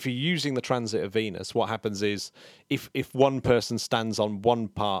if you're using the transit of Venus, what happens is if one person stands on one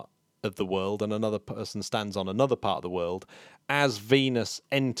part of the world and another person stands on another part of the world, as Venus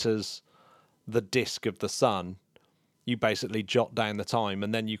enters the disk of the sun, you basically jot down the time,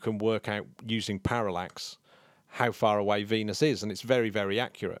 and then you can work out using parallax how far away Venus is, and it's very, very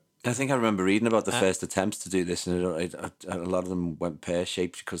accurate. I think I remember reading about the first attempts to do this, and a lot of them went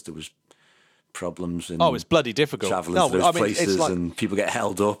pear-shaped because there was problems in it's bloody difficult traveling to those places, and people get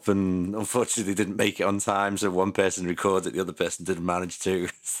held up, and unfortunately they didn't make it on time, so one person records it, the other person didn't manage to.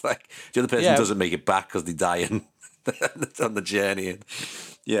 It's like the other person doesn't make it back because they die on the journey.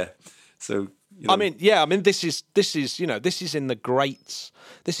 So you know. I mean this is in the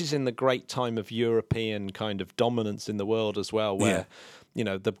great time of European kind of dominance in the world as well, where you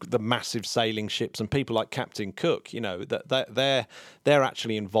know, the massive sailing ships and people like Captain Cook, you know, that they're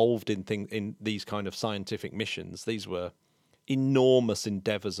actually involved in these kind of scientific missions. These were enormous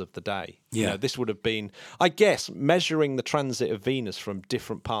endeavours of the day. Yeah. You know, this would have been, I guess, measuring the transit of Venus from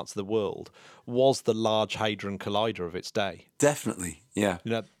different parts of the world was the Large Hadron Collider of its day. Definitely, yeah.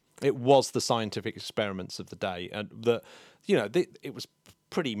 You know, it was the scientific experiments of the day, and it was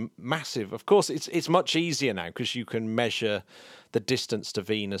pretty massive. Of course, it's much easier now because you can measure the distance to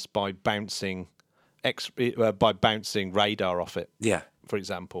Venus by bouncing radar off it. Yeah, for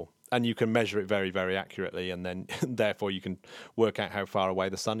example, and you can measure it very, very accurately, and then therefore you can work out how far away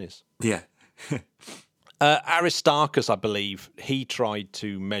the sun is. Yeah. Aristarchus, I believe, he tried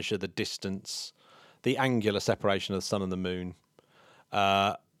to measure the distance, the angular separation of the sun and the moon,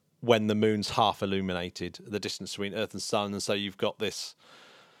 when the moon's half illuminated, the distance between Earth and sun, and so you've got this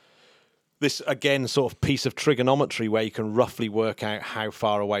again sort of piece of trigonometry where you can roughly work out how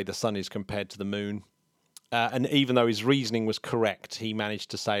far away the sun is compared to the moon. And even though his reasoning was correct, he managed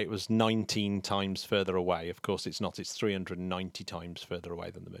to say it was 19 times further away. Of course, it's not. It's 390 times further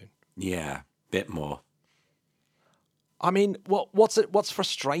away than the moon. Yeah, bit more. I mean, what's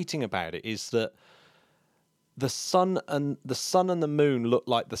frustrating about it is that the sun and the moon look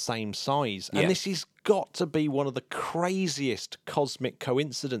like the same size, and this has got to be one of the craziest cosmic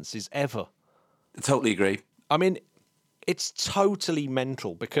coincidences ever. I totally agree. I mean, it's totally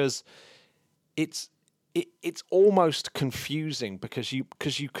mental because it's almost confusing because you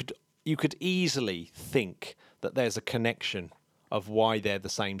could easily think that there's a connection of why they're the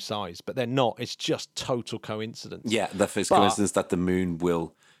same size, but they're not. It's just total coincidence. Yeah, the first coincidence that the moon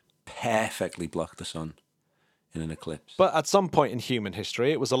will perfectly block the sun in an eclipse. But at some point in human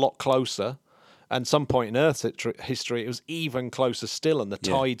history, it was a lot closer. And some point in Earth's history, it was even closer still, and the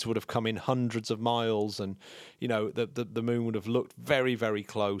tides would have come in hundreds of miles, and you know the moon would have looked very, very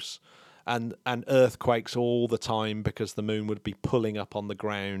close, and earthquakes all the time because the moon would be pulling up on the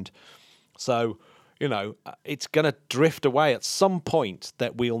ground. So, it's going to drift away at some point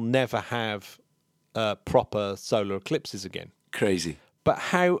that we'll never have proper solar eclipses again. Crazy. But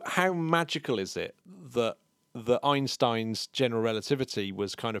how magical is it that Einstein's general relativity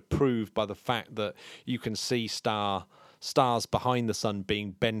was kind of proved by the fact that you can see stars behind the sun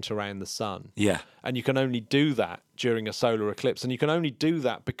being bent around the sun. Yeah. And you can only do that during a solar eclipse. And you can only do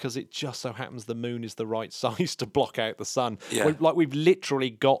that because it just so happens the moon is the right size to block out the sun. Yeah. We've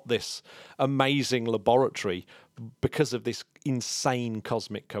literally got this amazing laboratory because of this insane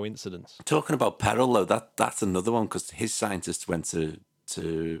cosmic coincidence. Talking about peril, though, that's another one, because his scientists went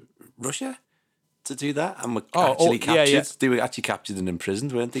to Russia to do that and were actually captured. Yeah. They were actually captured and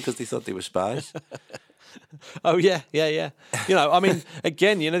imprisoned, weren't they? Because they thought they were spies. Oh yeah. I mean,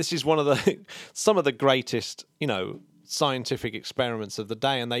 again, this is one of some of the greatest, scientific experiments of the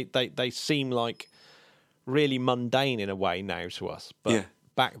day, and they seem like really mundane in a way now to us. But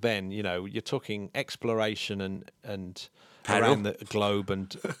back then, you're talking exploration and around the globe,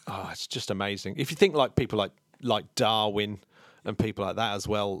 and it's just amazing. If you think like people like Darwin and people like that as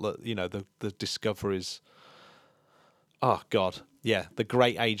well, the discoveries. Oh God. Yeah, the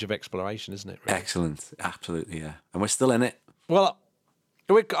great age of exploration, isn't it? Really? Excellent. Absolutely, yeah. And we're still in it. Well,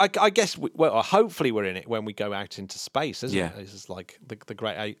 I guess, hopefully we're in it when we go out into space, isn't it? It's like the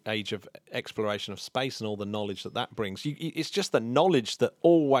great age of exploration of space and all the knowledge that brings. It's just the knowledge that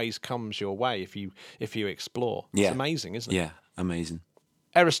always comes your way if you explore. Yeah. It's amazing, isn't it? Yeah, amazing.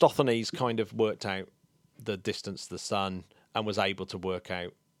 Eratosthenes kind of worked out the distance to the sun and was able to work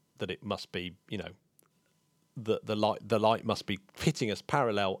out that it must be, the light must be hitting us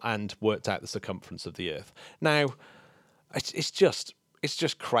parallel, and worked out the circumference of the Earth. Now, it's just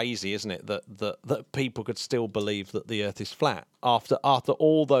crazy, isn't it, that people could still believe that the Earth is flat after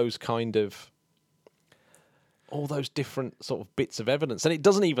all those different sort of bits of evidence, and it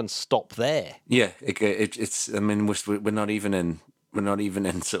doesn't even stop there. Yeah, it's. I mean, we're not even in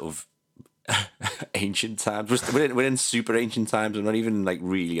sort of ancient times. We're in super ancient times. We're not even like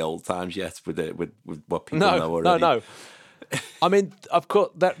really old times yet with what people know already. No. I mean, of course,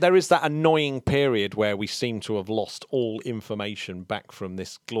 there is that annoying period where we seem to have lost all information back from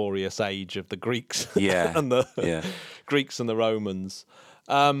this glorious age of the Greeks, and the Greeks and the Romans.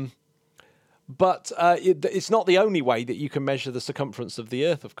 But it's not the only way that you can measure the circumference of the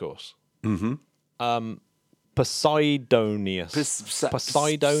Earth, of course. Mm-hmm. Posidonius.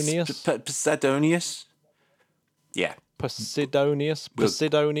 Yeah. Posidonius.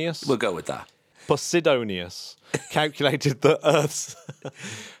 We'll go with that. Posidonius calculated the Earth's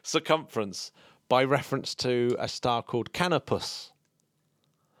circumference by reference to a star called Canopus.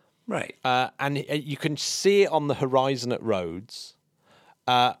 Right. And you can see it on the horizon at Rhodes.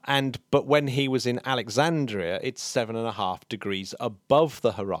 But when he was in Alexandria, it's 7.5 degrees above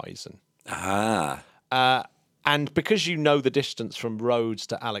the horizon. Ah. And because you know the distance from Rhodes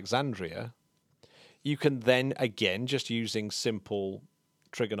to Alexandria, you can then, again, just using simple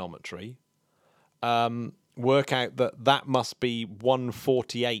trigonometry, work out that must be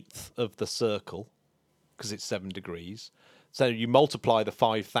 1/48th of the circle, because it's 7 degrees. So you multiply the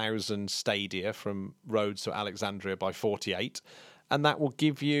 5,000 stadia from Rhodes to Alexandria by 48, and that will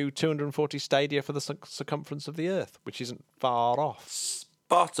give you 240 stadia for the circumference of the Earth, which isn't far off.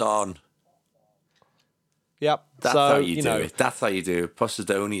 Spot on. Yep. That's how you do it. That's how you do it.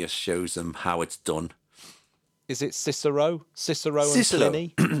 Posidonius shows them how it's done. Is it Cicero? Cicero and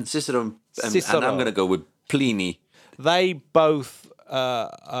Pliny? Cicero. And I'm going to go with Pliny. They both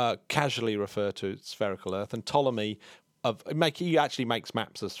casually refer to spherical Earth, and Ptolemy he actually makes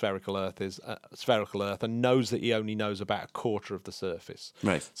maps of spherical Earth and knows that he only knows about a quarter of the surface.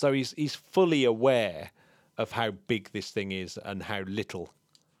 Right. So he's fully aware of how big this thing is and how little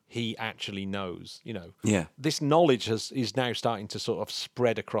he actually knows. Yeah. This knowledge is now starting to sort of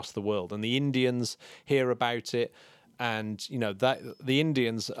spread across the world, and the Indians hear about it. And that the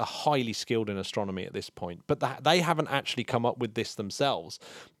Indians are highly skilled in astronomy at this point, but they haven't actually come up with this themselves.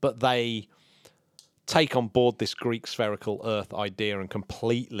 But they take on board this Greek spherical Earth idea and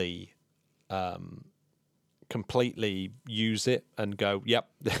completely use it and go, "Yep,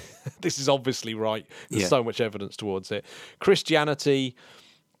 this is obviously right." There's so much evidence towards it. Christianity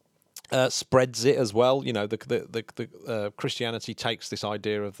spreads it as well. The Christianity takes this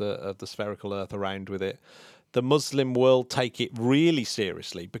idea of the spherical Earth around with it. The Muslim world take it really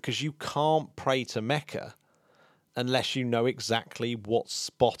seriously, because you can't pray to Mecca unless you know exactly what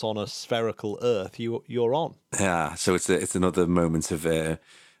spot on a spherical Earth you're on. Yeah, so it's another moment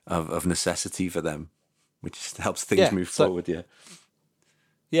of necessity for them, which helps things move forward.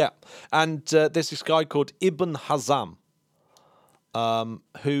 Yeah, and there's this guy called Ibn Hazm,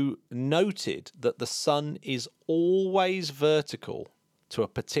 who noted that the sun is always vertical to a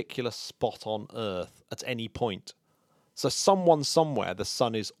particular spot on Earth at any point. So someone somewhere, the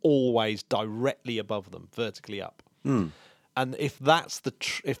sun is always directly above them, vertically up. And if that's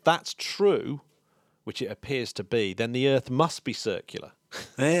if that's true, which it appears to be, then the Earth must be circular.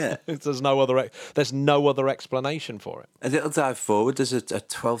 Yeah. There's no other explanation for it. A little dive forward, there's a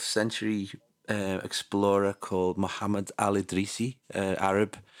 12th century explorer called Muhammad al-Idrisi,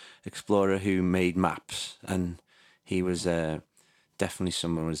 Arab explorer who made maps, and he was definitely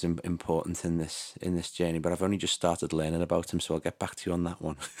someone who was important in this journey. But I've only just started learning about him, so I'll get back to you on that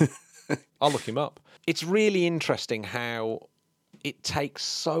one. I'll look him up. It's really interesting how it takes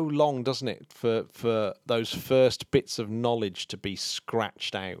so long, doesn't it, for those first bits of knowledge to be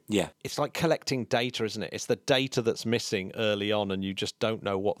scratched out. Yeah. It's like collecting data, isn't it? It's the data that's missing early on, and you just don't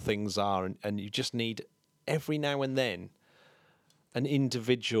know what things are, and you just need, every now and then, an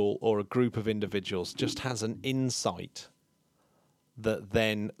individual or a group of individuals just has an insight that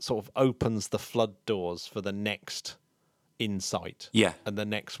then sort of opens the flood doors for the next insight, and the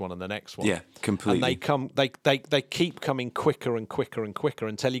next one, and the next one, completely. And they keep coming quicker and quicker and quicker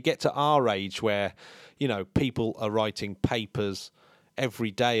until you get to our age, where people are writing papers every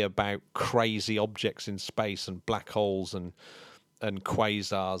day about crazy objects in space and black holes and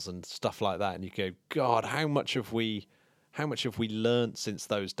quasars and stuff like that, and you go, God, how much have we learnt since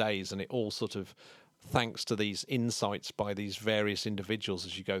those days? And it all sort of thanks to these insights by these various individuals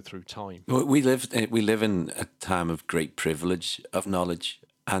as you go through time. We live in a time of great privilege of knowledge,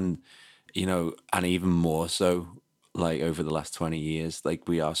 and and even more so, like over the last 20 years, like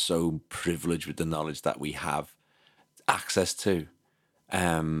we are so privileged with the knowledge that we have access to,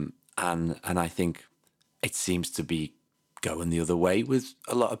 and I think it seems to be going the other way with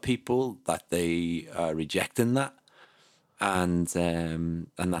a lot of people, that they are rejecting that. And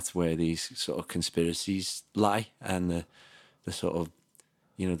that's where these sort of conspiracies lie, and the sort of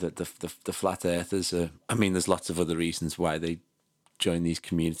the flat earthers are. I mean, there's lots of other reasons why they join these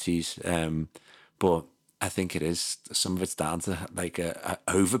communities, but I think it is, some of it's down to like a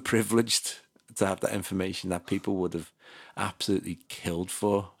overprivileged to have that information that people would have absolutely killed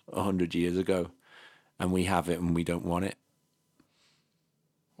for 100 years ago, and we have it and we don't want it.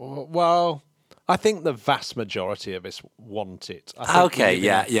 Well, I think the vast majority of us want it. Okay,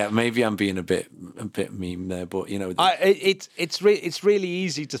 yeah. Maybe I'm being a bit mean there, but it's really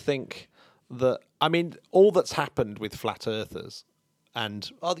easy to think that. I mean, all that's happened with flat earthers and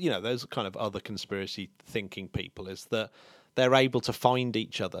those kind of other conspiracy thinking people is that they're able to find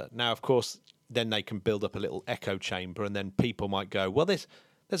each other. Now, of course, then they can build up a little echo chamber, and then people might go, well, there's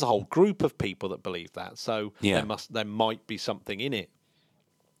a whole group of people that believe that, so there might be something in it.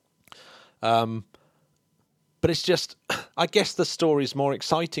 But it's just, I guess the story's more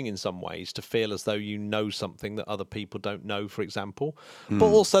exciting in some ways to feel as though you know something that other people don't know, for example. But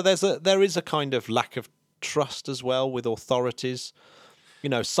also there is a kind of lack of trust as well with authorities.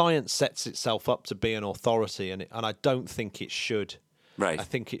 Science sets itself up to be an authority, and I don't think it should. Right. I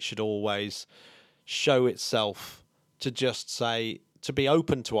think it should always show itself to just say, to be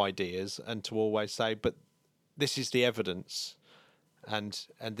open to ideas, and to always say, but this is the evidence. And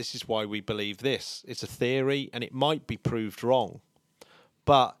this is why we believe this. It's a theory, and it might be proved wrong.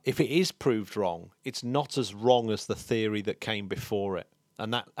 But if it is proved wrong, it's not as wrong as the theory that came before it.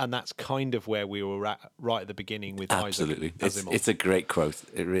 And that's kind of where we were at right at the beginning with Absolutely. Isaac Asimov. It's a great quote.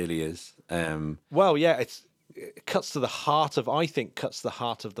 It really is. Well, yeah, it cuts to the heart of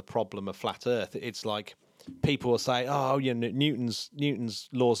the problem of flat Earth. It's like, people will say, Newton's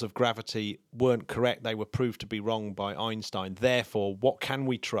laws of gravity weren't correct. They were proved to be wrong by Einstein. Therefore, what can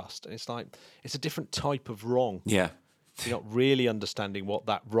we trust? And it's like, it's a different type of wrong. Yeah. You're not really understanding what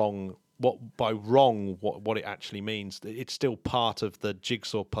it actually means. It's still part of the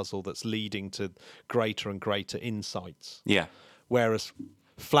jigsaw puzzle that's leading to greater and greater insights. Yeah. Whereas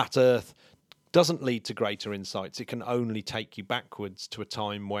flat Earth doesn't lead to greater insights. It can only take you backwards to a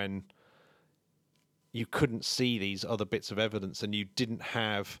time when you couldn't see these other bits of evidence, and you didn't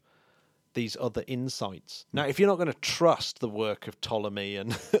have these other insights. Now, if you're not going to trust the work of Ptolemy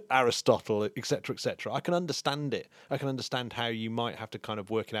and Aristotle, etc., I can understand it. I can understand how you might have to kind of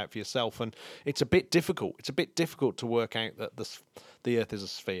work it out for yourself, and it's a bit difficult. It's a bit difficult to work out that the Earth is a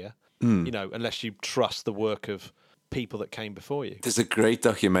sphere, unless you trust the work of people that came before you. There's a great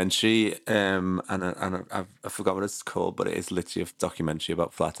documentary, and I forgot what it's called, but it is literally a documentary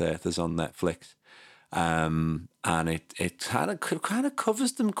about flat earthers on Netflix. And it kind of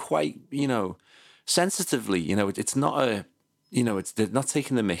covers them quite, sensitively. It's not they're not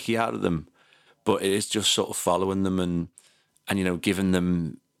taking the mickey out of them, but it is just sort of following them and giving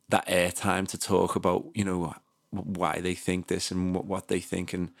them that airtime to talk about why they think this and what they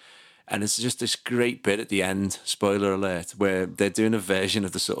think, and it's just this great bit at the end, spoiler alert, where they're doing a version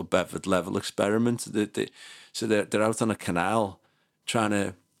of the sort of Bedford level experiment. So they're out on a canal trying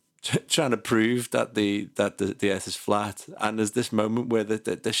to prove that the Earth is flat, and there's this moment where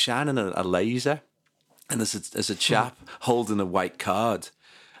they're shining a laser, and there's a chap holding a white card,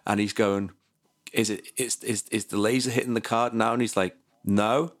 and he's going, is the laser hitting the card now? And he's like,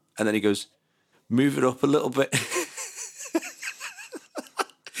 no, and then he goes, move it up a little bit.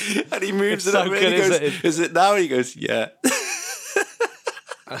 And he moves it up and he goes, is it now? And he goes, yeah.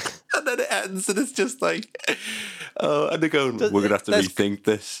 And then it ends and it's just like, oh, and they're going, we're going to have to rethink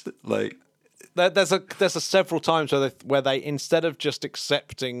this. Like, there's a several times where they instead of just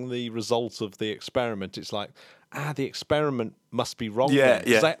accepting the result of the experiment, it's like, the experiment must be wrong. Yeah.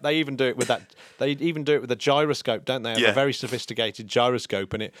 They even do it with that. They even do it with a gyroscope, don't they? A very sophisticated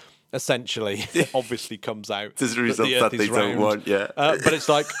gyroscope, and it essentially obviously comes out. There's a result that they don't want. Yeah. But it's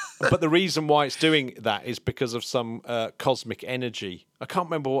like, but the reason why it's doing that is because of some cosmic energy. I can't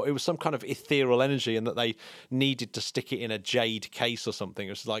remember what it was. Some kind of ethereal energy, and that they needed to stick it in a jade case or something.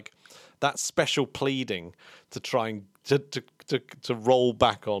 It was like that special pleading to try and to roll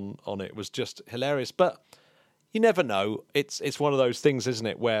back on it was just hilarious. But you never know. It's one of those things, isn't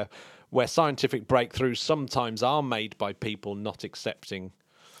it, where scientific breakthroughs sometimes are made by people not accepting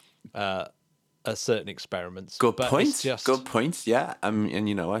a certain experiments. Good point. Good point. Yeah,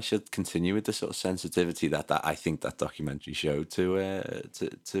 and I should continue with the sort of sensitivity that I think that documentary showed to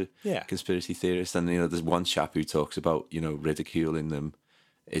conspiracy theorists. And there's one chap who talks about ridiculing them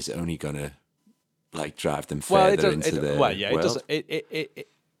is only gonna like drive them further into the world.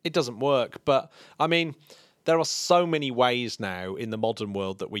 It doesn't work. But I mean, there are so many ways now in the modern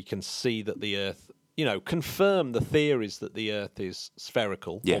world that we can see that the Earth, confirm the theories that the Earth is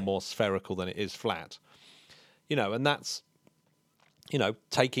spherical or more spherical than it is flat. And that's,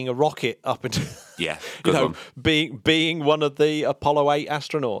 taking a rocket up into, being one of the Apollo 8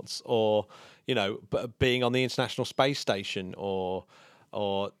 astronauts, or, being on the International Space Station, or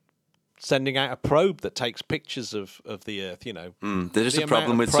sending out a probe that takes pictures of the Earth, There is a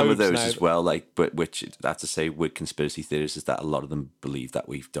problem with some of those as well, but which I have to say with conspiracy theories is that a lot of them believe that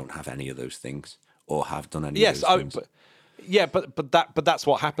we don't have any of those things or have done any of those things. But that's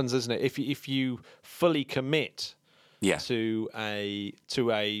what happens, isn't it? If you fully commit to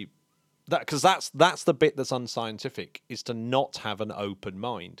that, because that's the bit that's unscientific, is to not have an open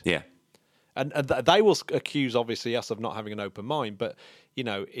mind. Yeah. And they will accuse, obviously, us of not having an open mind, but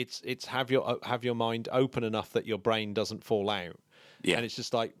it's have your mind open enough that your brain doesn't fall out. Yeah. And it's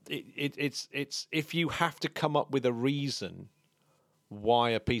just like it's if you have to come up with a reason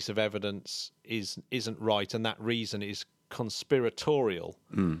why a piece of evidence isn't right, and that reason is conspiratorial,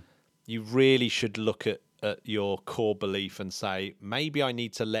 you really should look at your core belief and say, maybe I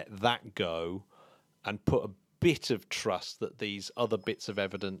need to let that go and put a bit of trust that these other bits of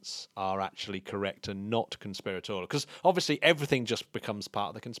evidence are actually correct and not conspiratorial, because obviously everything just becomes part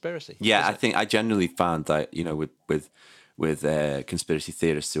of the conspiracy. Yeah, I think I generally found that with conspiracy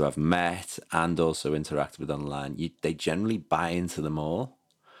theorists who I've met and also interacted with online, they generally buy into them all,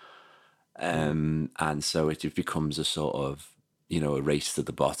 and so it just becomes a sort of a race to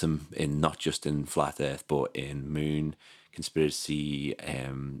the bottom, in not just in flat Earth but in moon conspiracy,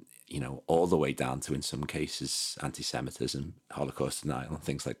 all the way down to, in some cases, anti-Semitism, Holocaust denial, and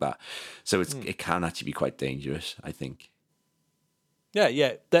things like that. So it can actually be quite dangerous, I think.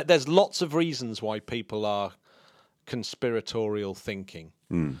 Yeah. There's lots of reasons why people are conspiratorial thinking,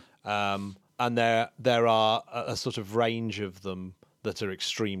 and there are a sort of range of them that are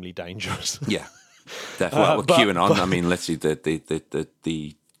extremely dangerous. Yeah, definitely. QAnon. I mean, let's see, the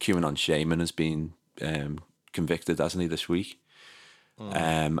QAnon shaman has been convicted, hasn't he, this week?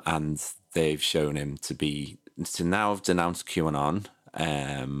 And they've shown him to now have denounced QAnon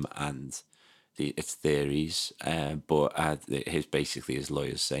and its theories, but his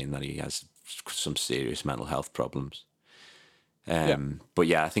lawyers saying that he has some serious mental health problems. But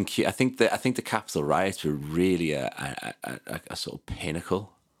yeah, I think the Capitol riots were really a sort of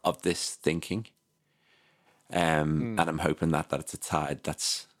pinnacle of this thinking, and I'm hoping that it's a tide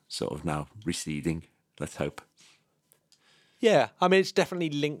that's sort of now receding. Let's hope. Yeah, I mean, it's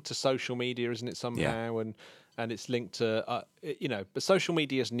definitely linked to social media, isn't it, somehow? Yeah. And it's linked to, but social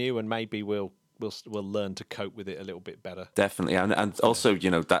media is new, and maybe we'll learn to cope with it a little bit better. Definitely, and also,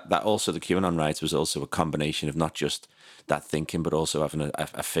 that also the QAnon riots was also a combination of not just that thinking, but also having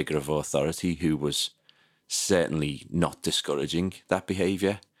a figure of authority who was certainly not discouraging that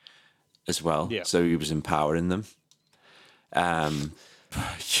behaviour as well. Yeah. So he was empowering them.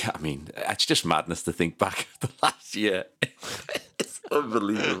 Yeah, I mean, it's just madness to think back to the last year. It's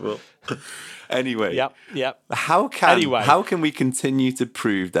unbelievable. Anyway, yep. How can we continue to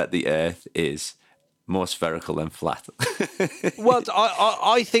prove that the Earth is more spherical than flat? Well,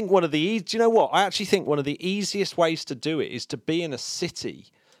 I think do you know what? I actually think one of the easiest ways to do it is to be in a city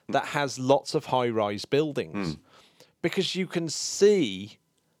that has lots of high-rise buildings, because you can see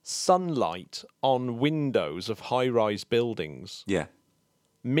sunlight on windows of high-rise buildings. Yeah.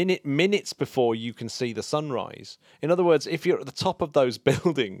 Minutes before you can see the sunrise. In other words, if you're at the top of those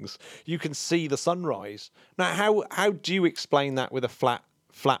buildings, you can see the sunrise. Now, how do you explain that with a flat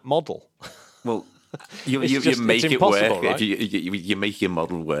model? Well, you make it work. Right? You make your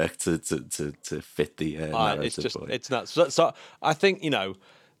model work to fit the narrative. It's nuts. So I think,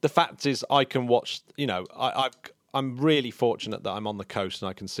 the fact is I can watch. I'm really fortunate that I'm on the coast and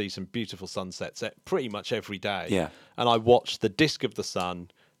I can see some beautiful sunsets pretty much every day. Yeah. And I watch the disk of the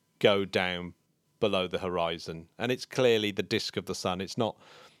sun go down below the horizon, and it's clearly the disk of the sun. It's not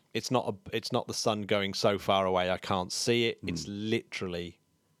the sun going so far away I can't see it. It's literally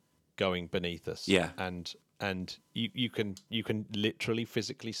going beneath us. Yeah. And you can literally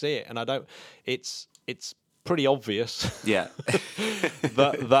physically see it. And it's pretty obvious. Yeah.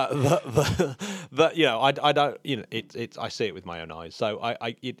 that I don't, I see it with my own eyes. So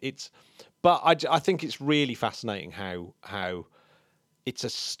I think it's really fascinating how it's a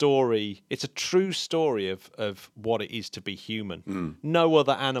story. It's a true story of what it is to be human. No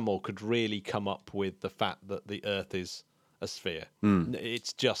other animal could really come up with the fact that the Earth is a sphere.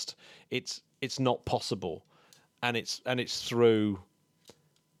 It's just it's not possible, and it's through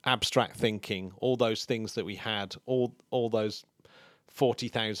abstract thinking, all those things that we had, all those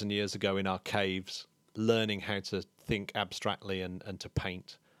 40,000 years ago in our caves, learning how to think abstractly and to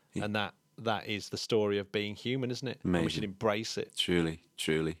paint. Yeah. And that is the story of being human, isn't it? Amazing. And we should embrace it. Truly,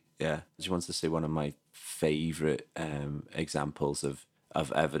 yeah. I just wanted to say one of my favourite examples of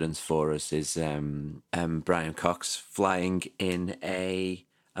evidence for us is Brian Cox flying in I'm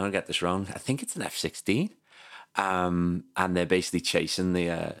going to get this wrong, I think it's an F-16. And they're basically chasing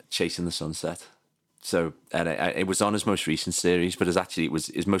the sunset. So, and it was on his most recent series, but his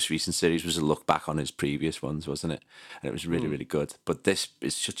most recent series was a look back on his previous ones, wasn't it? And it was really, really good. But this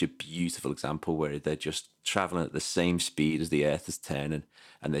is such a beautiful example where they're just traveling at the same speed as the Earth is turning,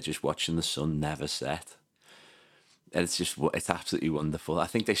 and they're just watching the sun never set. And it's absolutely wonderful. I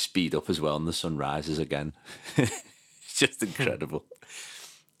think they speed up as well, and the sun rises again. It's just incredible.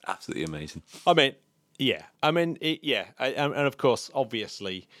 Absolutely amazing. Yeah, and of course,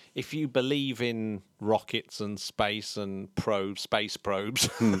 obviously, if you believe in rockets and space and space probes,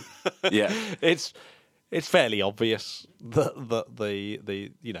 yeah, it's fairly obvious that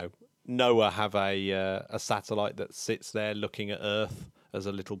the Noah have a satellite that sits there looking at Earth as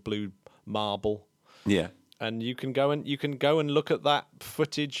a little blue marble. Yeah. And you can go and look at that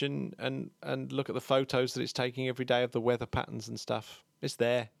footage and look at the photos that it's taking every day of the weather patterns and stuff. It's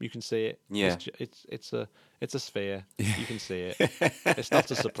there. You can see it. Yeah. It's a sphere. You can see it. It's not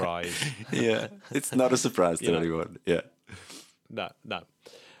a surprise. Yeah. It's not a surprise to anyone. Yeah. No.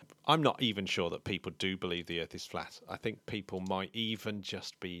 I'm not even sure that people do believe the Earth is flat. I think people might even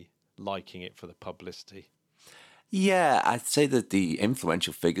just be liking it for the publicity. Yeah, I'd say that the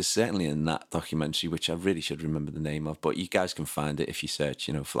influential figures, certainly in that documentary, which I really should remember the name of, but you guys can find it if you search,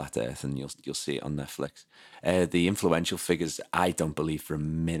 Flat Earth, and you'll see it on Netflix. The influential figures, I don't believe for a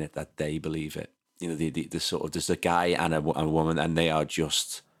minute that they believe it. The sort of, there's a guy and a woman, and they're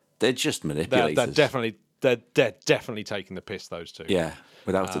just manipulators. They're definitely taking the piss, those two. Yeah,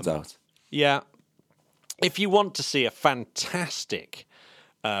 without a doubt. Yeah. If you want to see a fantastic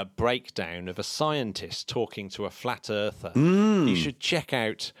breakdown of a scientist talking to a flat earther, you should check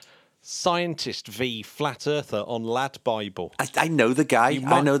out Scientist v Flat Earther on Lad Bible. I know the guy. I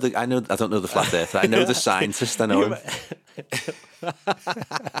don't know the flat earther. I know the scientist. I know him.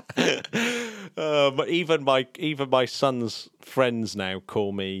 But even my son's friends now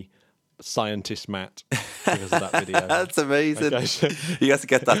call me Scientist Matt because of that video. That's amazing. Okay. You got to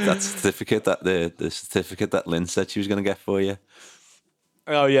get that certificate, that the certificate that Lynn said she was going to get for you.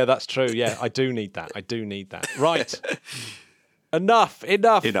 Oh yeah, that's true. Yeah, I do need that. Right. Enough.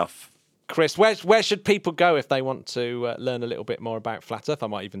 Chris, where should people go if they want to learn a little bit more about Flat Earth? I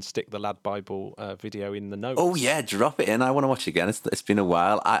might even stick the Lad Bible video in the notes. Oh yeah, drop it in. I want to watch it again. It's been a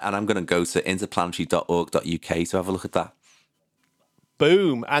while, and I'm going to go to interplanetary.org.uk to have a look at that.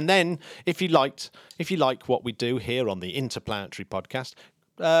 Boom. And then if you like what we do here on the Interplanetary podcast,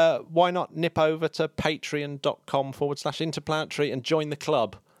 why not nip over to patreon.com/interplanetary and join the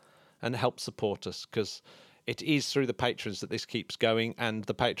club and help support us, because it is through the patrons that this keeps going, and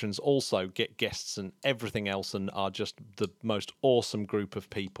the patrons also get guests and everything else, and are just the most awesome group of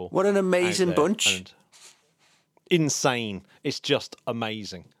people. What an amazing bunch! And insane! It's just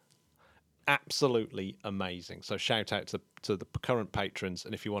amazing. Absolutely amazing. So shout out to the current patrons,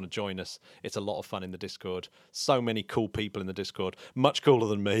 and if you want to join us, it's a lot of fun in the Discord. So many cool people in the Discord, much cooler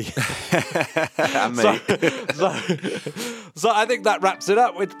than me. And me. So I think that wraps it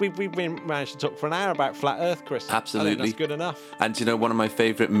up. We managed to talk for an hour about flat Earth, Chris. Absolutely. I think that's good enough. And you know, one of my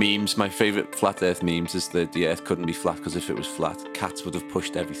favourite memes, my favourite flat Earth memes, is that the Earth couldn't be flat because if it was flat, cats would have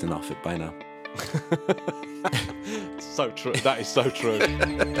pushed everything off it by now. So true. That is so true.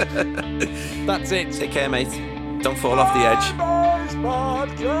 That's it. Take care, mate. Don't fall off the edge. Bye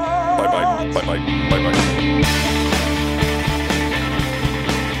bye. Bye bye. Bye bye. Bye bye.